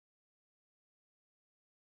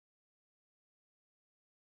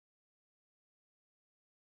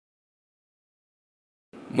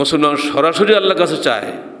মুসলমান সরাসরি আল্লাহর কাছে চায়,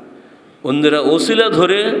 অন্যরা ওসিলা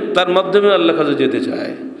ধরে তার মাধ্যমে আল্লাহর কাছে যেতে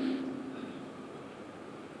চায়।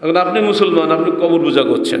 এখন আপনি মুসলমান, আপনি কবর পূজা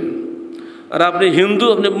করছেন, আর আপনি হিন্দু,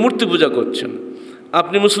 আপনি মূর্তি পূজা করছেন।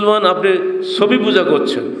 আপনি মুসলমান, আপনি ছবি পূজা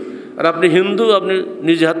করছেন, আর আপনি হিন্দু, আপনি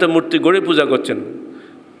নিজে হাতে মূর্তি গড়ে পূজা করছেন।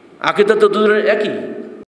 আকীদা তো দুজনের একই।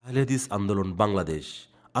 আহলেহাদিস আন্দোলন বাংলাদেশ,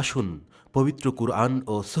 আসুন পবিত্র কুরআন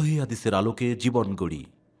ও সহিহ হাদিসের আলোকে জীবন গড়ি।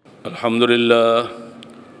 আলহামদুলিল্লাহ,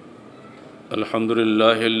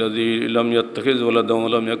 আলহামদুলিল্লাহিল্লাযী লাম ইয়াত্তাখিয ওয়ালাদান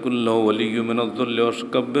ওয়া লাম ইয়াকুল লাহু ওয়ালিয়্যুম মিনায-যুল্লি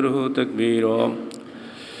ওয়াকাব্বিরহু তাকবীরা।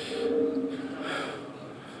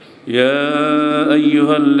 ইয়া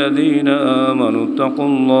আইয়ুহাল্লাযীনা আমানু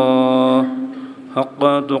তাকুল্লাহ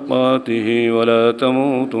হাক্কা তুকাতিহি ওয়া লা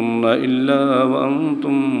তামুতুন্না ইল্লা ওয়া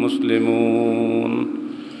আনতুম মুসলিমুন।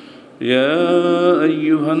 يا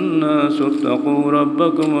أيها الناس اتقوا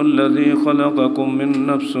ربكم الذي خلقكم من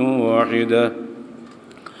نفس واحدة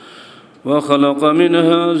وخلق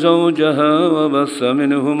منها زوجها وبث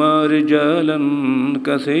منهما رجالا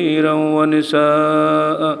كثيرا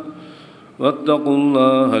ونساء واتقوا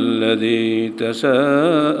الله الذي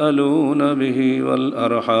تساءلون به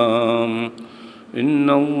والأرحام إن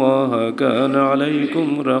الله كان عليكم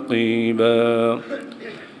رقيبا.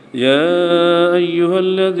 يا أيها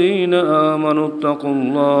الذين آمنوا اتقوا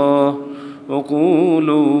الله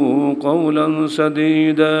وقولوا قولا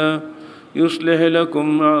سديدا يصلح لكم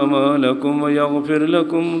أعمالكم ويغفر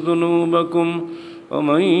لكم ذنوبكم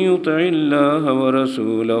ومن يطع الله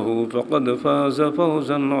ورسوله فقد فاز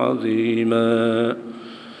فوزا عظيما.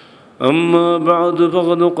 أما بعد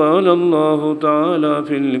فقد قال الله تعالى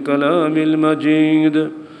في الكلام المجيد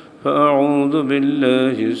فأعوذ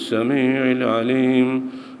بالله السميع العليم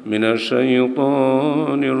من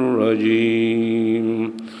الشيطان الرجيم.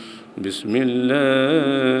 بسم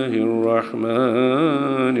الله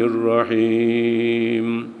الرحمن الرحيم.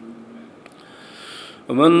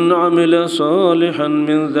 ومن عمل صالحا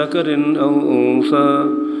من ذكر أو أنثى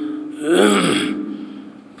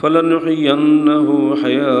فلنحيينه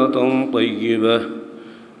حياة طيبة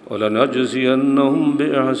ولنجزينهم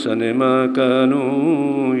بأحسن ما كانوا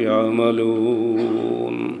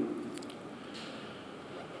يعملون.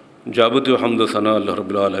 যাবতীয় হামদ সানা আল্লাহ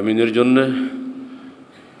রাব্বুল আলামিনের জন্য,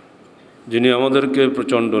 যিনি আমাদেরকে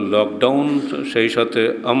প্রচণ্ড লকডাউন, সেই সাথে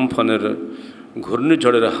আমফানের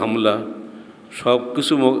ঘূর্ণিঝড়ের হামলা সব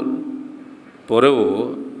কিছু পরেও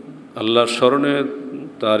আল্লাহর স্মরণে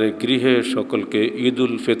তার গৃহে সকলকে ঈদ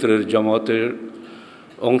উল ফিতরের জামাতের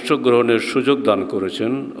অংশগ্রহণের সুযোগ দান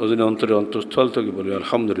করেছেন। ওদিন অন্তরে অন্তঃস্থল থেকে বলি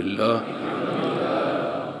আলহামদুলিল্লাহ।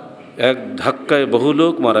 এক ধাক্কায় বহু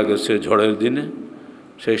লোক মারা গেছে ঝড়ের দিনে,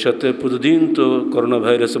 সেই সাথে প্রতিদিন তো করোনা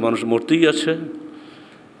ভাইরাসে মানুষ মরতেই আছে।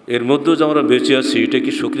 এর মধ্যেও যে আমরা বেঁচে আছি, এটা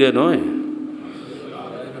কি শুকরিয়া নয়?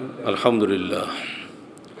 আলহামদুলিল্লাহ।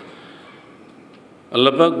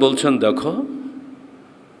 আল্লাহ পাক বলছেন, দেখো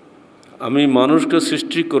আমি মানুষকে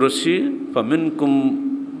সৃষ্টি করেছি ফামিনকুম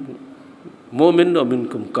মুমিন ওয়া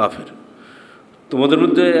মিনকুম কাফের। তোমাদের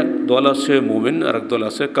মধ্যে এক দল আছে মুমিন আর এক দল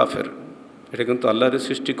আছে কাফের। এটা কিন্তু আল্লাহর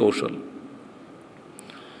সৃষ্টি কৌশল।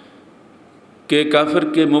 কে কাফের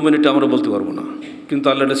কে মুমিন এটা আমরা বলতে পারবো না, কিন্তু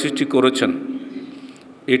আল্লাহ এটা সৃষ্টি করেছেন।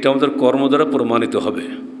 এটা আমাদের কর্ম দ্বারা প্রমাণিত হবে।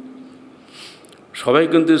 সবাই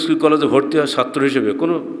কিন্তু স্কুল কলেজে ভর্তি হয় ছাত্র হিসেবে,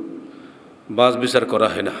 কোনো বাছ বিচার করা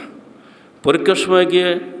হয় না। পরীক্ষার সময় গিয়ে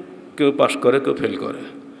কেউ পাশ করে, কেউ ফেল করে,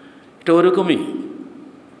 এটা ওরকমই।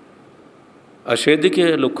 আর সেই দিকে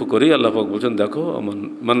লক্ষ্য করেই আল্লাহ পাক বলছেন, দেখো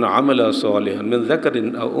মান আমিলা সালিহান মিন যাকারিন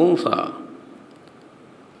আও উনসা,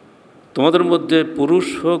 তোমাদের মধ্যে পুরুষ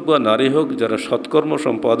হোক বা নারী হোক, যারা সৎকর্ম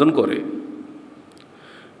সম্পাদন করে,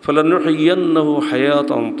 ফালানুহিয়ান্নাহু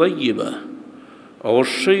হায়াতান তাইয়্যিবা,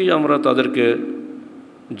 অবশ্যই আমরা তাদেরকে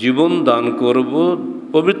জীবন দান করব,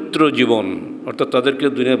 পবিত্র জীবন, অর্থাৎ তাদেরকে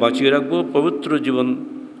দুনিয়ায় বাঁচিয়ে রাখবো পবিত্র জীবন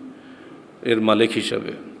এর মালিক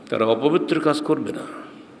হিসাবে। তারা অপবিত্র কাজ করবে না।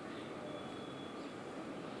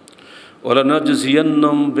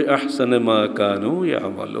 ওয়ালানাজজিয়ান্নাহুম বিআহসানি মা কানু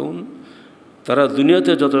ইয়ামালুন, তারা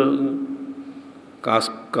দুনিয়াতে যত কাজ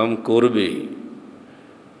কাম করবে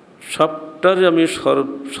সবটার আমি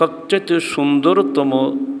সবচেয়ে সুন্দরতম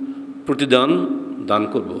প্রতিদান দান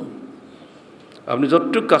করব। আপনি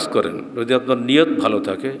যতটুকু কাজ করেন, যদি আপনার নিয়ত ভালো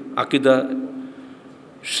থাকে, আকীদা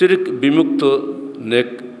শিরক বিমুক্ত, নেক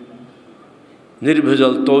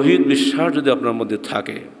নির্ভেজাল তৌহিদ বিশ্বাস যদি আপনার মধ্যে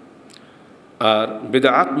থাকে, আর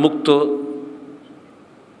বিদআত মুক্ত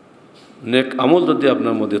নেক আমল যদি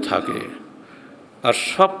আপনার মধ্যে থাকে, আর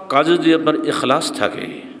সব কাজে যদি আপনার ইখলাস থাকে,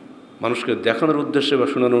 মানুষকে দেখানোর উদ্দেশ্যে বা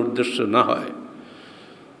শোনানোর উদ্দেশ্যে না হয়,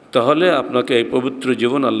 তাহলে আপনাকে এই পবিত্র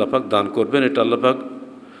জীবন আল্লাহ পাক দান করবেন। এটা আল্লাহ পাক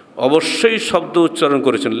অবশ্যই শব্দ উচ্চারণ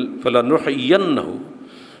করেছেন, ফালানুহিয়ান্নাহু,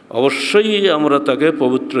 অবশ্যই আমরা তাকে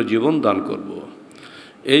পবিত্র জীবন দান করব।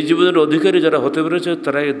 এই জীবনের অধিকারী যারা হতে পেরেছে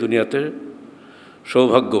তারা এই দুনিয়াতে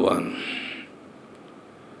সৌভাগ্যবান।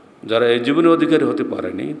 যারা এই জীবনের অধিকারী হতে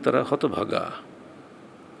পারেনি তারা হতভাগা।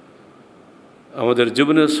 আমাদের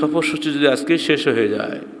জীবনের সফরসূচি যদি আজকে শেষ হয়ে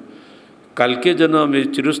যায়, কালকে যেন আমি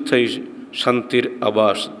চিরস্থায়ী শান্তির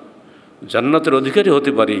আবাস জান্নাতের অধিকারী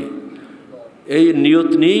হতে পারি, এই নিয়ত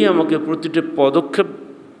নিয়েই আমাকে প্রতিটি পদক্ষেপ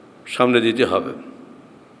সামনে দিতে হবে।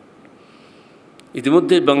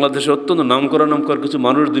 ইতিমধ্যে বাংলাদেশে অত্যন্ত নামকরা কিছু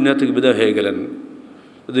মানুষ দুনিয়া থেকে বিদায় হয়ে গেলেন।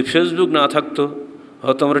 যদি ফেসবুক না থাকতো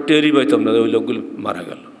হয়তো আমরা টেরই পাইতাম না ওই লোকগুলো মারা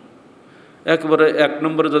গেল। একবারে 1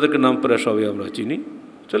 নম্বরে যাদেরকে নাম পড়ে সবাই আমরা চিনি,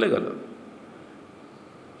 চলে গেল।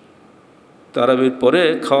 তারাবির পরে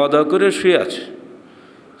খাওয়া দাওয়া করে শুয়ে আছে,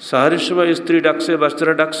 সাহারির সময় স্ত্রী ডাকছে,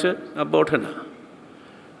 বাচ্চারা ডাকছে, আব্বা ওঠে না।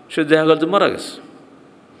 সে দেখা গেল যে মারা গেছে।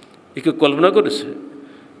 একে কল্পনা করেছে,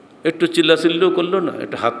 একটু চিল্লাচিল্লিও করলো না,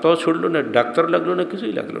 একটু হাত পাও ছুড়লো না, ডাক্তার লাগলো না,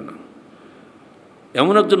 কিছুই লাগলো না।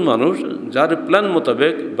 এমন একজন মানুষ যার প্ল্যান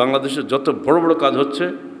মোতাবেক বাংলাদেশের যত বড় বড় কাজ হচ্ছে,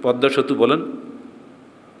 পদ্মা সেতু বলেন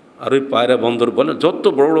আর ওই পায়রা বন্দর বলেন, যত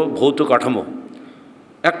বড় বড় ভৌত কাঠামো,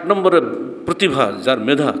 1 নম্বরে প্রতিভা যার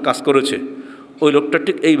মেধা কাজ করেছে, ওই লোকটা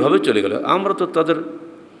ঠিক এইভাবে চলে গেল। আমরা তো তাদের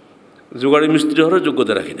জোগাড়ি মিস্ত্রি হওয়ার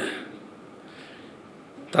যোগ্যতা রাখি না।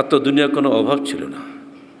 তার তো দুনিয়ার কোনো অভাব ছিল না।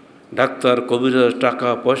 ডাক্তার, কবিরাজ, টাকা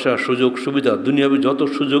পয়সা, সুযোগ সুবিধা, দুনিয়াবি যত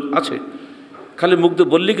সুযোগ আছে খালি মুখ দিয়ে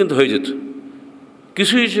বললেই কিন্তু হয়ে যেত।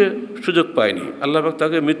 কিছুই সে সুযোগ পায়নি। আল্লাহ পাক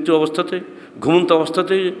তাকে মৃত্যু অবস্থাতেই, ঘুমন্ত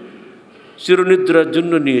অবস্থাতেই চিরনিদ্রার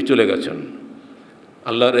জন্য নিয়ে চলে গেছেন।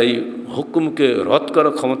 আল্লাহর এই হুকুমকে রদ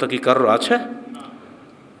করার ক্ষমতা কি কারোর আছে?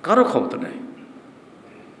 কারো ক্ষমতা নেই।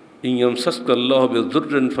 ইয়ামসাসকাল্লাহু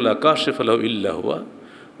বিযুররিন ফালা কাশিফা লাহু ইল্লা হুয়া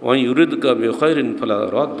ওয়া ইউরিদকা বিখাইরিন ফালা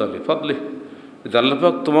রাদ্দা লিফাদলিহি। যদি আল্লাহ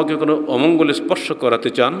পাক তোমাকে কোনো অমঙ্গল স্পর্শ করাতে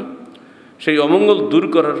চান, সেই অমঙ্গল দূর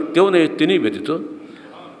করার কেউ নেই তিনি ব্যতীত।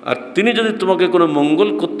 আর তিনি যদি তোমাকে কোনো মঙ্গল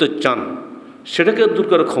করতে চান, সেটাকে দূর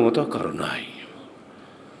করার ক্ষমতা কারো নাই।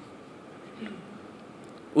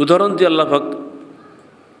 উদাহরণ দিয়ে আল্লাহ পাক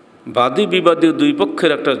বাদী বিবাদী দুই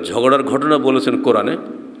পক্ষের একটা ঝগড়ার ঘটনা বলেছেন কোরআনে।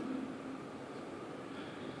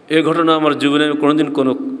 এই ঘটনা আমার জীবনে কোনোদিন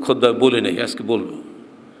কোনো খোদ্দায় বলে নেই, আজকে বলবো।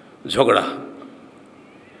 ঝগড়া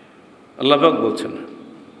আল্লাহ পাক বলছেন,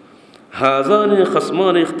 হাযানি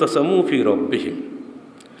খাসমানি ইখতাসামু ফি রাব্বিহিম।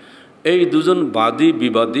 এই দুজন বাদী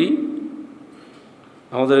বিবাদী,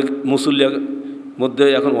 আমাদের মুসল্লির মধ্যে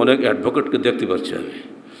এখন অনেক অ্যাডভোকেটকে দেখতে পাচ্ছি আমি।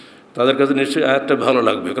 তাদের কাছে নিশ্চয়ই আয়াতটা ভালো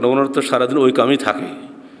লাগবে, কারণ ওনারা তো সারাদিন ওই কামই থাকে,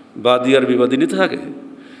 বাদী আর বিবাদী নিতে থাকে।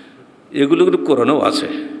 এগুলো কিন্তু কোরআনেও আছে।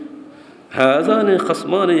 হাযানি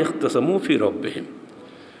খাসমানি ইখতাসামু ফি রাব্বিহিম।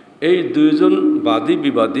 এই দুইজন বাদী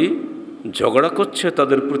বিবাদী ঝগড়া করছে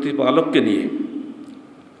তাদের প্রতিপালককে নিয়ে।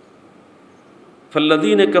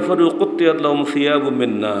 ফাল্লাযীনা কাফারু কুত্তিয়াত লাহুম সিয়াবুম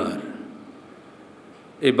মিন নার।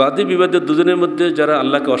 এই বাদী বিবাদের দুজনের মধ্যে যারা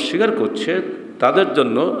আল্লাহকে অস্বীকার করছে তাদের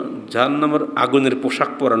জন্য জাহান্নামের আগুনের পোশাক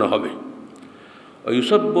পরানো হবে। ওয়া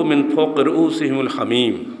ইউসাব্বু মিন ফাওকি রুউসিহিমুল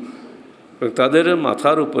হামিম। তাদের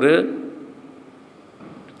মাথার উপরে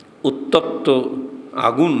উত্তপ্ত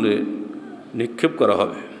আগুন নিক্ষেপ করা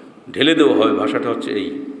হবে, ঢেলে দেওয়া হবে। ভাষাটা হচ্ছে এই,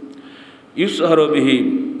 ইউসহারু বিহি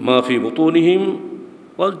মা ফি বুতুনিহিম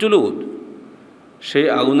ওয়াল জুলুদ। সেই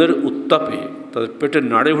আগুনের উত্তাপে তাদের পেটের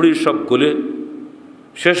নাড়িভুড়ি সব গলে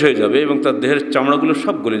শেষ হয়ে যাবে এবং তার দেহের চামড়াগুলো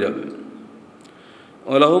সব গলে যাবে।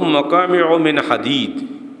 ওয়ালাহুম মাকামিউ মিন হাদিদ।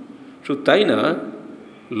 শুধু তাই না,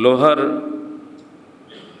 লোহার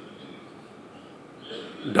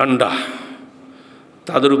ডান্ডা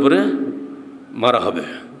তাদের উপরে মারা হবে।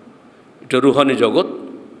 এটা রুহানি জগৎ।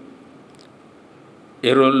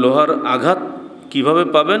 এর লোহার আঘাত কিভাবে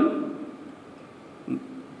পাবেন?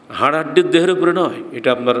 হাড়হাড্ডির দেহের উপরে নয়, এটা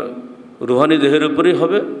আপনার রুহানি দেহের উপরেই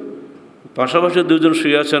হবে। পাশাপাশি দুজন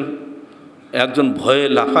শুয়ে আছেন, একজন ভয়ে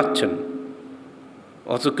লাফাচ্ছেন,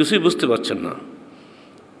 অথচ কিছুই বুঝতে পারছেন না।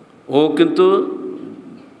 ও কিন্তু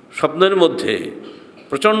স্বপ্নের মধ্যে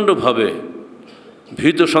প্রচণ্ডভাবে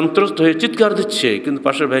ভীত সন্ত্রস্ত হয়ে চিৎকার দিচ্ছে, কিন্তু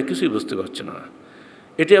পাশের ভাই কিছুই বুঝতে পারছে না।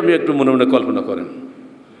 এটি আপনি একটু মনে মনে কল্পনা করেন।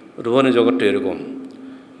 রুহানি জগৎটা এরকম।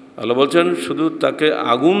 আল্লাহ বলছেন, শুধু তাকে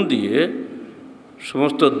আগুন দিয়ে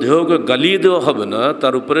সমস্ত দেহকে গালিয়ে দেওয়া হবে না,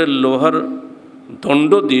 তার উপরে লোহার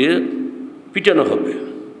দণ্ড দিয়ে পিটানো হবে।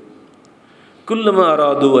 কুল্লামা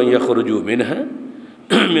আরাদু আন ইয়াখরুজু মিনহা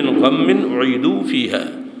মিন গাম্মিন উইদু ফিহা।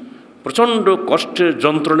 প্রচণ্ড কষ্টের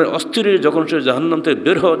যন্ত্রণায় অস্থিরে যখন সে জাহান্নাম থেকে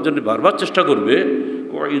বের হওয়ার জন্য বারবার চেষ্টা করবে,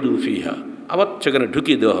 উইদু ফিহা, আবার সেখানে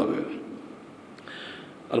ঢুকিয়ে দেওয়া হবে।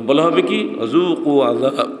 আর বলা হবে কি, আযুকু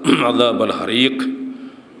আযাবাল হারিক,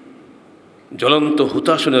 জ্বলন্ত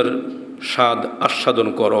হুতাশনের স্বাদ আস্বাদন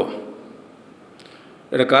করো।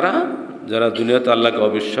 এটা কারা? যারা দুনিয়াতে আল্লাহকে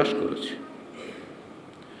অবিশ্বাস করেছে।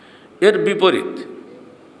 এর বিপরীত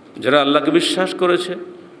যারা আল্লাহকে বিশ্বাস করেছে,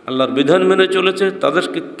 আল্লাহর বিধান মেনে চলেছে,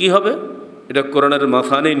 তাদেরকে কি হবে? এটা কোরআনের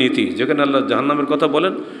মাথানেই নীতি। যেখানে আল্লাহ জাহান্নামের কথা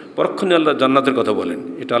বলেন, পরক্ষণে আল্লাহ জান্নাতের কথা বলেন।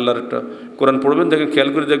 এটা আল্লাহর একটা কোরআন পড়বেন, দেখেন, খেয়াল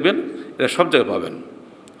করে দেখবেন, এটা সব জায়গায় পাবেন।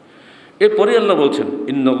 এরপরে আল্লাহ বলছেন,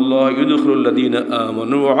 ইন্নাল্লাহ ইউদখিলুল্লাযীনা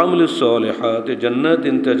আমানু ওয়া আমিলুস সালিহাতি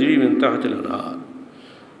জান্নাতিন তাজরি মিন তাহতিল আনহার।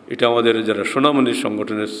 এটা আমাদের যারা সোনামণি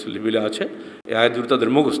সংগঠনের লেভেলে আছে, এই আয়াতগুলো তাদের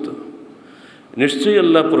মুখস্থ। নিশ্চয়ই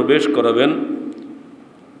আল্লাহ প্রবেশ করাবেন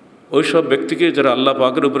ওই সব ব্যক্তিকে যারা আল্লাহ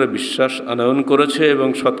পাকের উপরে বিশ্বাস আনয়ন করেছে এবং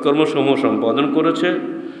সৎকর্মসমূহ সম্পাদন করেছে,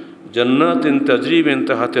 জান্নাতিন তাজরি মিন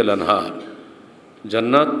তাহতিল আনহার,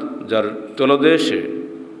 জান্নাত যার তলদেশে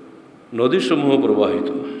নদীসমূহ প্রবাহিত।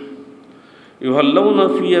 ইউহাল্লাউনা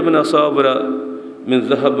ফিহা মিন আসাবিরা মিন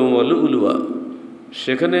যাহাবিন ওয়া লুলুয়া,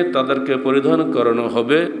 সেখানে তাদেরকে পরিধান করানো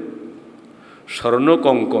হবে স্বর্ণ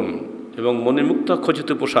কঙ্কন এবং মণিমুক্তা খচিত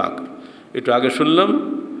পোশাক। একটু আগে শুনলাম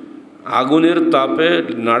আগুনের তাপে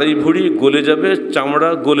নাড়ি ভুড়ি গলে যাবে, চামড়া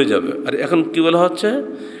গলে যাবে, আর এখন কি বলা হচ্ছে?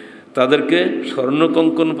 তাদেরকে স্বর্ণ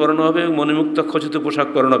কঙ্কন পরানো হবে এবং মণিমুক্তা খচিত পোশাক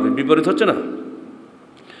পরানো হবে। বিপরীত হচ্ছে না?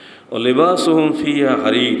 ও লিবাসুহুম ফিহা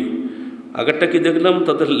হারির, আগেরটা কি দেখলাম?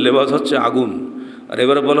 তাদের লেবাস হচ্ছে আগুন, আর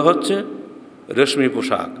এবারে বলা হচ্ছে রেশমি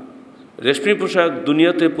পোশাক। রেশমি পোশাক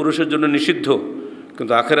দুনিয়াতে পুরুষের জন্য নিষিদ্ধ,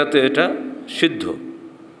 কিন্তু আখেরাতে এটা সিদ্ধ।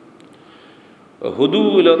 হুদু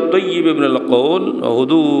ইলা তাইয়্যিব মিনাল কওল ওয়া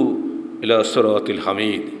হুদু ইলা সিরাতিল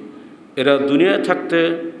হামিদ, এরা দুনিয়ায় থাকতে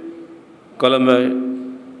কলমে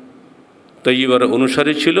তাইয়্যিবার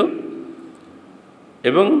অনুসারী ছিল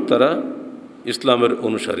এবং তারা ইসলামের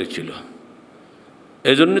অনুসারী ছিল,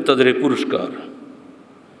 এজন্য তাদের এই পুরস্কার।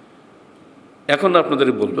 এখন আপনাদের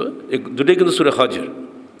বলবো, দুটোই কিন্তু সূরা হজের।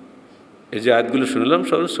 এই যে আয়াতগুলো শুনলাম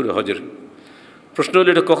সব সূরা হজের। প্রশ্ন হলো,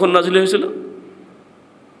 এটা কখন নাজিল হয়েছিল?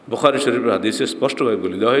 বুখারী শরীফের হাদিসে স্পষ্টভাবে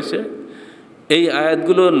বলে দেওয়া হয়েছে, এই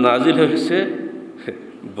আয়াতগুলো নাজিল হয়েছে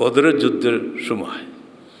বদরের যুদ্ধের সময়।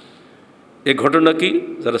 এই ঘটনা কি?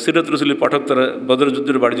 যারা সিরাত রাসূলের পাঠক তারা বদরের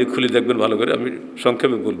যুদ্ধের বাড়ি যে খুলে দেখবেন ভালো করে, আমি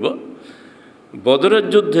সংক্ষেপে বলবো। বদরের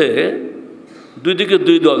যুদ্ধে দুই দিকে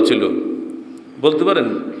দুই দল ছিল। বলতে পারেন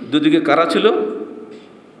দুই দিকে কারা ছিল?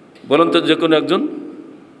 বলেন তো যে কোনো একজন।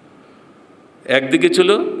 একদিকে ছিল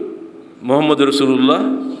মুহাম্মদ রাসূলুল্লাহ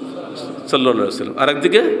সাল্লাল্লাহু আলাইহি ওয়াসাল্লাম, আর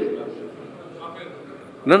একদিকে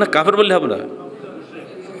না কাফের বললে হবে না,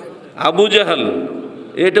 আবু জাহাল।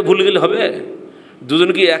 এটা ভুলে গেলে হবে? দুজন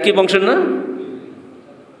কি একই বংশের না?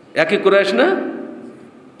 একই কুরাইশ না?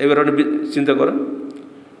 এবার আপনি চিন্তা করেন,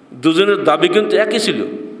 দুজনের দাবি কিন্তু একই ছিল,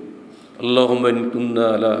 আল্লাহুম্মা ইন কুন্না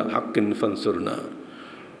আলা হাক্কিন ফানসুরনা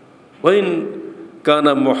ওয়া ইন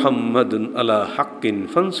কানা মুহাম্মাদুন আলা হাক্কিন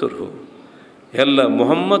ফানসুরহু। হে আল্লাহ,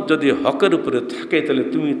 মুহাম্মদ যদি হকের উপরে থাকে তাহলে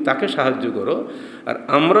তুমি তাকে সাহায্য করো, আর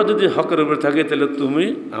আমরা যদি হকের উপরে থাকি তাহলে তুমি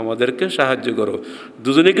আমাদেরকে সাহায্য করো।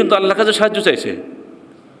 দুজনেই কিন্তু আল্লাহর কাছে সাহায্য চাইছে,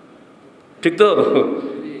 ঠিক তো?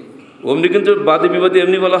 অমনি কিন্তু বাদী বিবাদী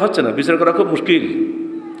এমনি বলা হচ্ছে না, বিচার করা খুব মুশকিল।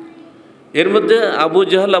 এর মধ্যে আবু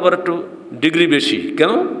জাহাল আবার একটু ডিগ্রি বেশি।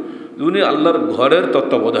 কেন? উনি আল্লাহর ঘরের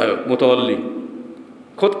তত্ত্বাবধায়ক, মুতাওয়াল্লি,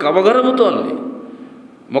 খোদ কাবাঘরের মুতাওয়াল্লি।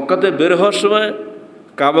 মক্কাতে বের হওয়ার সময়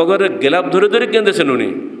কাবাঘরের গেলাপ ধরে ধরে কেঁদেছেন উনি,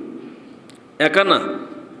 একা না,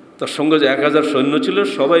 তার সঙ্গে যে 1000 সৈন্য ছিল,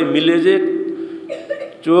 সবাই মিলে যে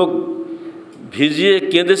চোখ ভিজিয়ে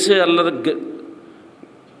কেঁদেছে আল্লাহর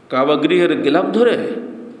কাবাগৃহের গেলাপ ধরে।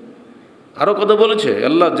 আরও কথা বলেছে,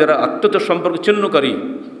 আল্লাহ যারা আত্মীয়তার সম্পর্ক ছিন্নকারী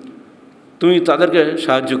তুমি তাদেরকে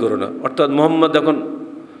সাহায্য করো না। অর্থাৎ মুহাম্মদ এখন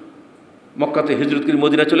মক্কাতে হিজরত করে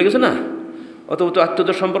মদিনা চলে গেছে না, অথবা তো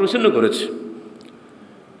আত্মীয়তার সম্পর্ক ছিন্ন করেছে।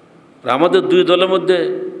 আমাদের দুই দলের মধ্যে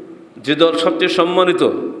যে দল সবচেয়ে সম্মানিত,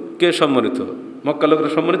 কে সম্মানিত? মক্কা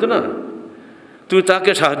লোকেরা সম্মানিত না? তুমি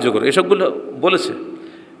তাকে সাহায্য করো, এসবগুলো বলেছে।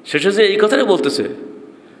 শেষে যে এই কথাই বলতেছে,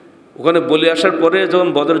 ওখানে বলে আসার পরে যখন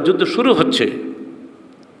বদরের যুদ্ধ শুরু হচ্ছে,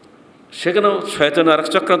 সেখানেও শয়তান আর এক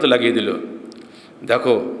চক্রান্ত লাগিয়ে দিল।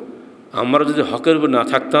 দেখো, আমরা যদি হকের উপর না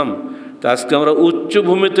থাকতাম তা আজকে আমরা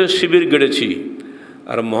উচ্চভূমিতে শিবির গেড়েছি,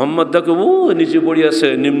 আর মোহাম্মদ দেখো ও নিচে পড়ে আছে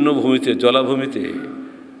নিম্নভূমিতে, জলাভূমিতে।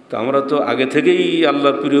 তা আমরা তো আগে থেকেই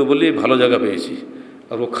আল্লাহর প্রিয় বলে ভালো জায়গা পেয়েছি,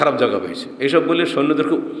 আর ও খারাপ জায়গা পেয়েছে, এইসব বলে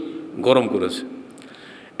সৈন্যদেরকে গরম করেছে।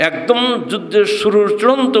 একদম যুদ্ধের শুরুর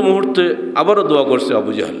চূড়ান্ত মুহূর্তে আবারও দোয়া করছে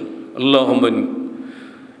আবু জাহাল, আল্লাহুম্মা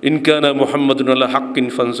ইন কানা মুহাম্মাদুন আলা হাক্কিন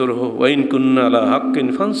ফানসুরহু ওয়া ইন কুন্না আলা হাক্কিন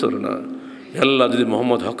ফানসুরনা। আল্লাহ, যদি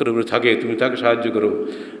মোহাম্মদ হকের উপরে থাকে তুমি তাকে সাহায্য করো,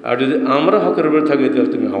 আর যদি আমরা হকের উপরে থাকি তাহলে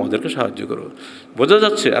তুমি আমাদেরকে সাহায্য করো। বোঝা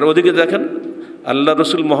যাচ্ছে? আর ওদিকে দেখেন আল্লাহ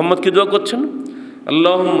রসুল মোহাম্মদ কি দোয়া করছেন,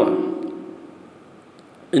 আল্লাহুম্মা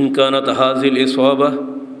ইন কানাত হাযিল ইসওয়াবা,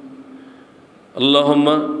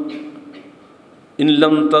 আল্লাহুম্মা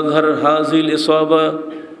ইনলাম তাজহার হাজিল ইসাবা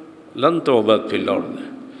লান তুবাদ ফিল আরদ।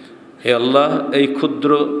 হে আল্লাহ, এই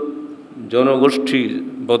ক্ষুদ্র জনগোষ্ঠী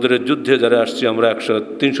বদরের যুদ্ধে যারা আসছি আমরা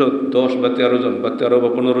 310 বা 13 জন বা 13 বা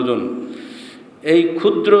 15 জন, এই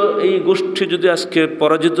ক্ষুদ্র এই গোষ্ঠী যদি আজকে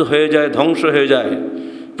পরাজিত হয়ে যায়, ধ্বংস হয়ে যায়,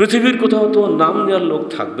 পৃথিবীর কোথাও তো নাম নেওয়ার লোক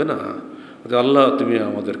থাকবে না। আল্লাহ তুমি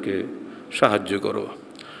আমাদেরকে সাহায্য করো।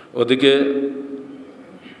 ওদিকে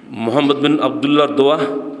মোহাম্মদ বিন আবদুল্লাহর দোয়া,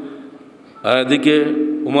 আর এদিকে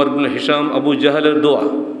উমর বিন হিশাম আবু জাহেলের দোয়া,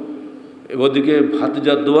 ওদিকে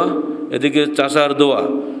ভাতিজার দোয়া, এদিকে চাচার দোয়া,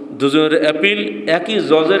 দুজনের অ্যাপিল একই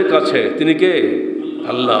জজের কাছে। তিনি কে?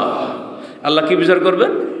 আল্লাহ। আল্লাহ কি বিচার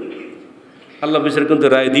করবেন? আল্লাহ বিচার কিন্তু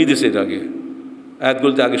রায় দিয়ে দিয়েছে। এর আগে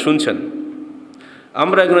আয়াতগুলোতে আগে শুনছেন।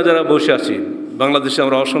 আমরা এখানে যারা বসে আছি বাংলাদেশে,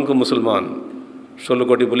 আমরা অসংখ্য মুসলমান, 16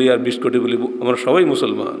 কোটি বলি আর 20 কোটি বলি, আমরা সবাই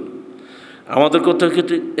মুসলমান। আমাদের কথা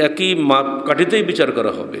ক্ষেত্রে একই মাপকাঠিতেই বিচার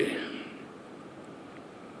করা হবে।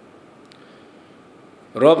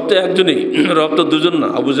 রব তো একজনই, রব তো দুজন না।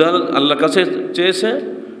 আবু জাহল আল্লাহর কাছে চেয়েছে,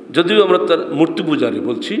 যদিও আমরা তার মূর্তি পূজারি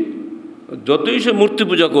বলছি, যতই সে মূর্তি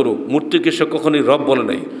পূজা করুক, মূর্তিকে সে কখনোই রব বলে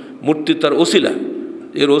নাই। মূর্তি তার ওসিলা,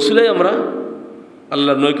 এর ওসিলায় আমরা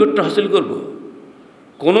আল্লাহর নৈকট্য হাসিল করব।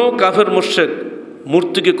 কোনো কাফের মুশরিক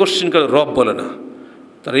মূর্তিকে কোশ্চিনকালে রব বলে না,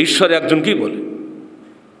 তারা ঈশ্বর একজনকেই বলে।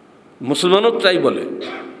 মুসলমানও তাই বলে।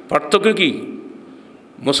 পার্থক্য কি?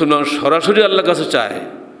 মুসলমান সরাসরি আল্লাহর কাছে চায়,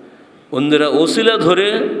 অন্যরা ওসিলা ধরে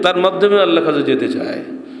তার মাধ্যমে আল্লাহর কাছে যেতে চায়।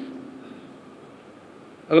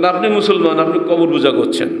 এখন আপনি মুসলমান, আপনি কবর পূজা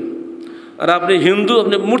করছেন, আর আপনি হিন্দু,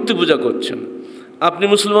 আপনি মূর্তি পূজা করছেন। আপনি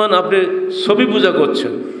মুসলমান, আপনি ছবি পূজা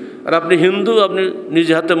করছেন, আর আপনি হিন্দু, আপনি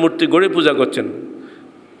নিজে হাতে মূর্তি গড়ে পূজা করছেন।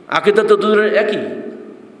 আকীদা তো দুজনের একই।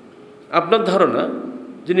 আপনার ধারণা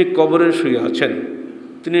যিনি কবরে শুয়ে আছেন,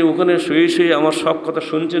 তিনি ওখানে শুয়ে শুয়ে আমার সব কথা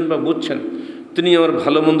শুনছেন বা বুঝছেন, তিনি আমার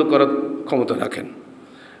ভালো মন্দ করার ক্ষমতা রাখেন।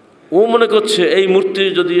 ও মনে করছে এই মূর্তি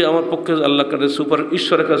যদি আমার পক্ষে আল্লাহর কাছে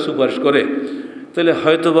ঈশ্বরের কাছে সুপারিশ করে, তাহলে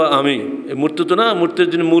হয়তোবা আমি, এই মূর্তি তো না, মূর্তির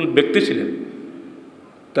যিনি মূল ব্যক্তি ছিলেন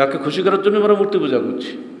তাকে খুশি করার জন্য আমরা মূর্তি পূজা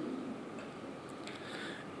করছি।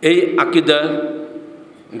 এই আকীদা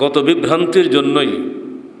গত বিভ্রান্তির জন্যই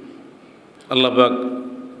আল্লাহ পাক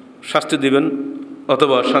শাস্তি দিবেন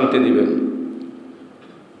অথবা শান্তি দিবেন।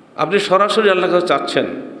 আপনি সরাসরি আল্লাহর কাছে চাচ্ছেন,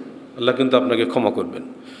 আল্লাহ কিন্তু আপনাকে ক্ষমা করবেন।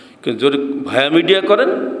 কিন্তু যদি ভায়া মিডিয়া করেন,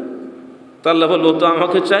 তা আল্লাহ বলল, ও তো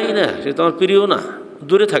আমাকে চাই না, সে তো আমার প্রিয় না,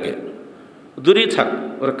 দূরে থাকে, দূরেই থাক,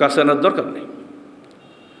 ওর কাছে আনার দরকার নেই।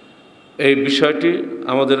 এই বিষয়টি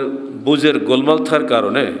আমাদের বুঝের গোলমাল থাকার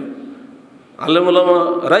কারণে আলেম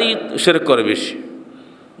ওলামারাই শিরক করে বেশি।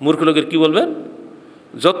 মূর্খ লোকের কী বলবেন?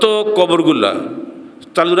 যত কবরগুলা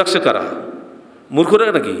চালু রাখছে কারা? মূর্খরা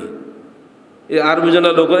নাকি? এই আরবি জানা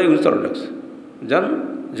লোকরা এগুলো চালু রাখছে। যান,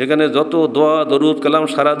 যেখানে যত দোয়া দরুদ কালাম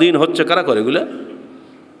সারাদিন হচ্ছে, কারা করে এগুলা?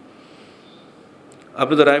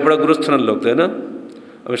 আপনি তো রায়পাড়া গুরুস্থানের লোক, তাই না?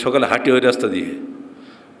 আমি সকালে হাঁটি ওই রাস্তা দিয়ে,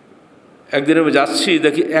 একদিন আমি যাচ্ছি,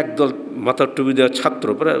 দেখি একদল মাথার টুপি দেওয়া ছাত্র,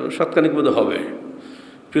 প্রায় 7খানিক মতো হবে,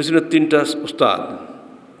 পিছনে 3টা উস্তাদ।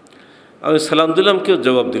 আমি সালাম দিলাম, কেউ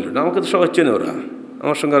জবাব দিল না। আমাকে তো সবাই চেনে, ওরা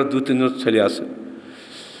আমার সঙ্গে আর 2-3 জন ছেলে আছে।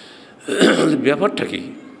 ব্যাপারটা কি?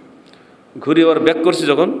 ঘুরে আবার ব্যাক করছি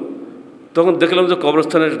যখন, তখন দেখলাম যে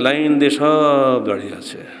কবরস্থানের লাইন দিয়ে সব দাঁড়িয়ে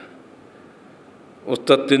আছে।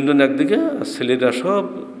 ওস্তাদ 3 জন একদিকে, আর ছেলেরা সব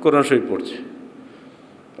কোরআন শরীফ পড়ছে।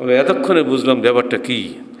 আমি এতক্ষণে বুঝলাম ব্যাপারটা কি।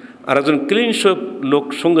 আর একজন ক্লিন শপ লোক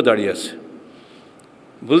সঙ্গে দাঁড়িয়ে আছে।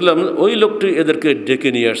 বুঝলাম ওই লোকটি এদেরকে ডেকে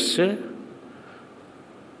নিয়ে আসছে,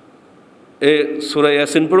 এ সূরা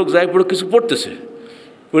ইয়াসিন পড়ুক, যাই পড়ুক, কিছু পড়তেছে,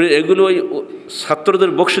 পড়ে এগুলো ওই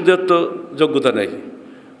ছাত্রদের বকশে দেওয়ার তো যোগ্যতা নেই,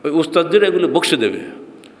 ওই উস্তাদদের এগুলো বকশে দেবে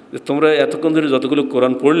যে তোমরা এতক্ষণ ধরে যতগুলো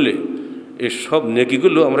কোরআন পড়লে, এই সব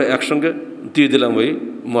নেকিগুলো আমরা একসঙ্গে দিয়ে দিলাম ওই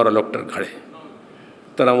মরা লোকটার ঘাড়ে,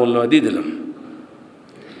 তার আমলনামা দিয়ে দিলাম।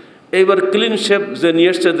 এইবার ক্লিন শেপ যে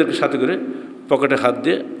নিয়ে এসছে এদেরকে সাথে করে, পকেটে হাত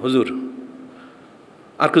দিয়ে, হুজুর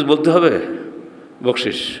আর কিছু বলতে হবে?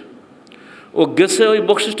 বকশিস। ও গেছে ওই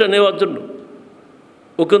বকশিসটা নেওয়ার জন্য,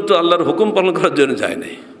 ও কিন্তু আল্লাহর হুকুম পালন করার জন্য যায়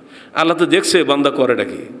নাই। আল্লাহ তো দেখছে বান্দা করেটা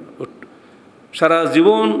কি। সারা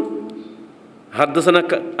জীবন হাদিসানা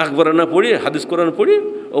আকবরানা পড়িয়ে, হাদিস কোরআন পড়িয়ে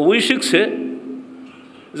ও ওই শিখছে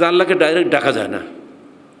যে আল্লাহকে ডাইরেক্ট ডাকা যায় না।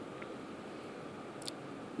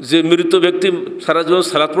 যে মৃত ব্যক্তি সারা জীবন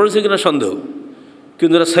সালাত পড়েছে কিনা সন্দেহ,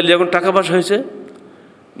 কিন্তু এরা ছেলে এখন টাকা পয়সা হয়েছে,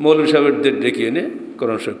 মৌলভী সাহেবদের ডেকে এনে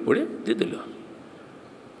কোরআন শরীফ পড়ে দিয়ে দিল।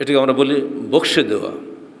 এটাকে আমরা বলি বকশে দেওয়া,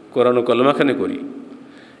 কোরআন ও কলমাখানে করি।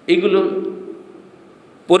 এইগুলো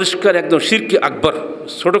পরিষ্কার একদম শিরকে আকবর,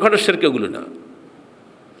 ছোটোখাটো শিরক এগুলো না।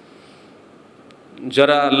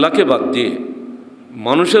 যারা আল্লাহকে বাদ দিয়ে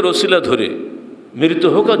মানুষের ওসিলা ধরে, মৃত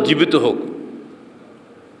হোক আর জীবিত হোক,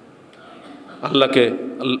 আল্লাহকে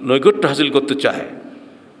নৈকট্য হাসিল করতে চায়,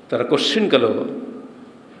 তারা কোশ্চিনকালেও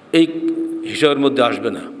এই হিসাবের মধ্যে আসবে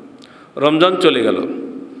না। রমজান চলে গেল,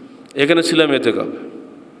 এখানে ছিলাম এতেকাফ,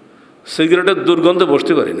 সিগারেটের দুর্গন্ধে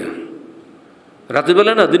বসতে পারি না,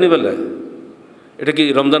 রাতেরবেলা না দিনের বেলায়। এটা কি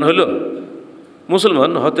রমজান হইল?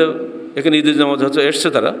 মুসলমান হয়তো এখানে ঈদের জামাত হয়তো এসছে,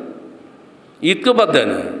 তারা ঈদকেও বাদ দেয়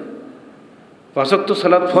না। 5 ওয়াক্ত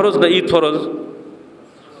সালাত ফরজ না, ঈদ ফরজ,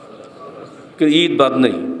 কিন্তু ঈদ বাদ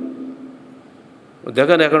নেই।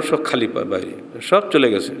 দেখেন এখন সব খালি বাইরে, সব চলে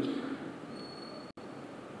গেছে।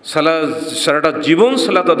 সালাত সারাটা জীবন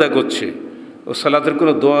সালাত আদায় করছে, ও সালাতের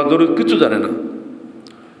কোনো দোয়া দরুদ কিছু জানে না,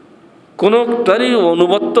 কোনো তারই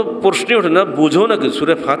অনুবাদ তো প্রশ্নই ওঠে না, বুঝেও না কিছু।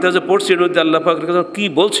 সূরা ফাতিহা যে পড়ছি এর মধ্যে আল্লাহ পাকের কাছে কী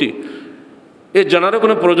বলছি এ জানারও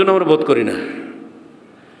কোনো প্রয়োজন আমরা বোধ করি না।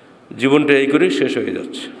 জীবনটা এই করেই শেষ হয়ে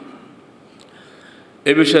যাচ্ছে।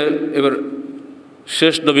 এ বিষয়ে এবার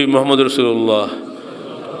শেষ নবী মুহাম্মদ রাসূলুল্লাহ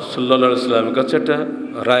সাল্লাল্লাহু আলাইহি ওয়াসাল্লামের কাছে একটা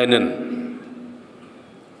রায় নেন।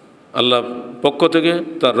 আল্লাহ পক্ষ থেকে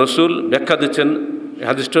তার রসুল ব্যাখ্যা দিচ্ছেন। এই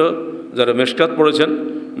হাদিসটা যারা মেশকাত পড়েছেন,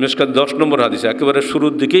 মেশকাত 10 নম্বর হাদিস, একেবারে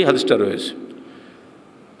শুরুর দিকেই হাদিসটা রয়েছে।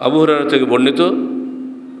 আবু হুরায়রা থেকে বর্ণিত,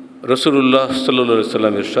 রাসূলুল্লাহ সাল্লাল্লাহু আলাইহি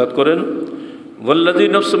ওয়াসাল্লাম ইরশাদ করেন, ওয়াল্লাযী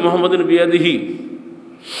নাফসু মুহাম্মাদিন বিয়াদিহি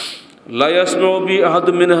লা ইয়াসমাউ বি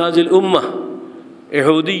আহাদুম মিন হাযিল উম্মাহ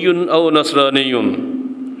ইহুদিয়্যুন আও নাসরানিয়্যুন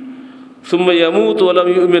সুম্মা ইয়ামুতু ওয়া লাম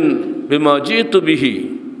ইউমিন বিমা জিতু বিহি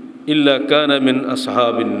ইল্লা কানা মিন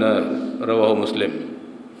আসহাবিন নার, রাওয়াহু মুসলিম।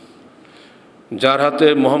 যার হাতে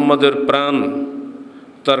মুহাম্মাদের প্রাণ,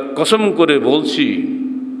 তার কসম করে বলছি,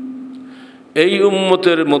 এই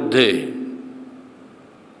উম্মতের মধ্যে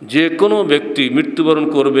যে কোনো ব্যক্তি মৃত্যুবরণ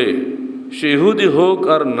করবে, সে ইহুদি হোক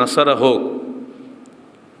আর নাসারা হোক,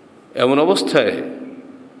 এমন অবস্থায়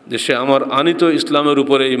যে সে আমার আনিত ইসলামের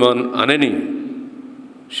উপরে ঈমান আনেনি,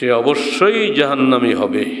 সে অবশ্যই জাহান্নামী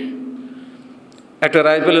হবে। একটা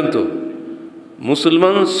রায় পেলেন তো,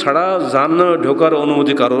 মুসলমান ছাড়া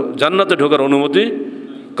জান্নাতে ঢোকার অনুমতি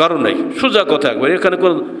কারো নাই। সোজা কথা একবার, এখানে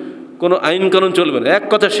কোনো আইন কানুন চলবে না, এক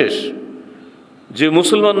কথা শেষ। যে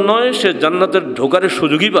মুসলমান নয় সে জান্নাতে ঢোকার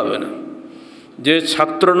সুযোগই পাবে না, যে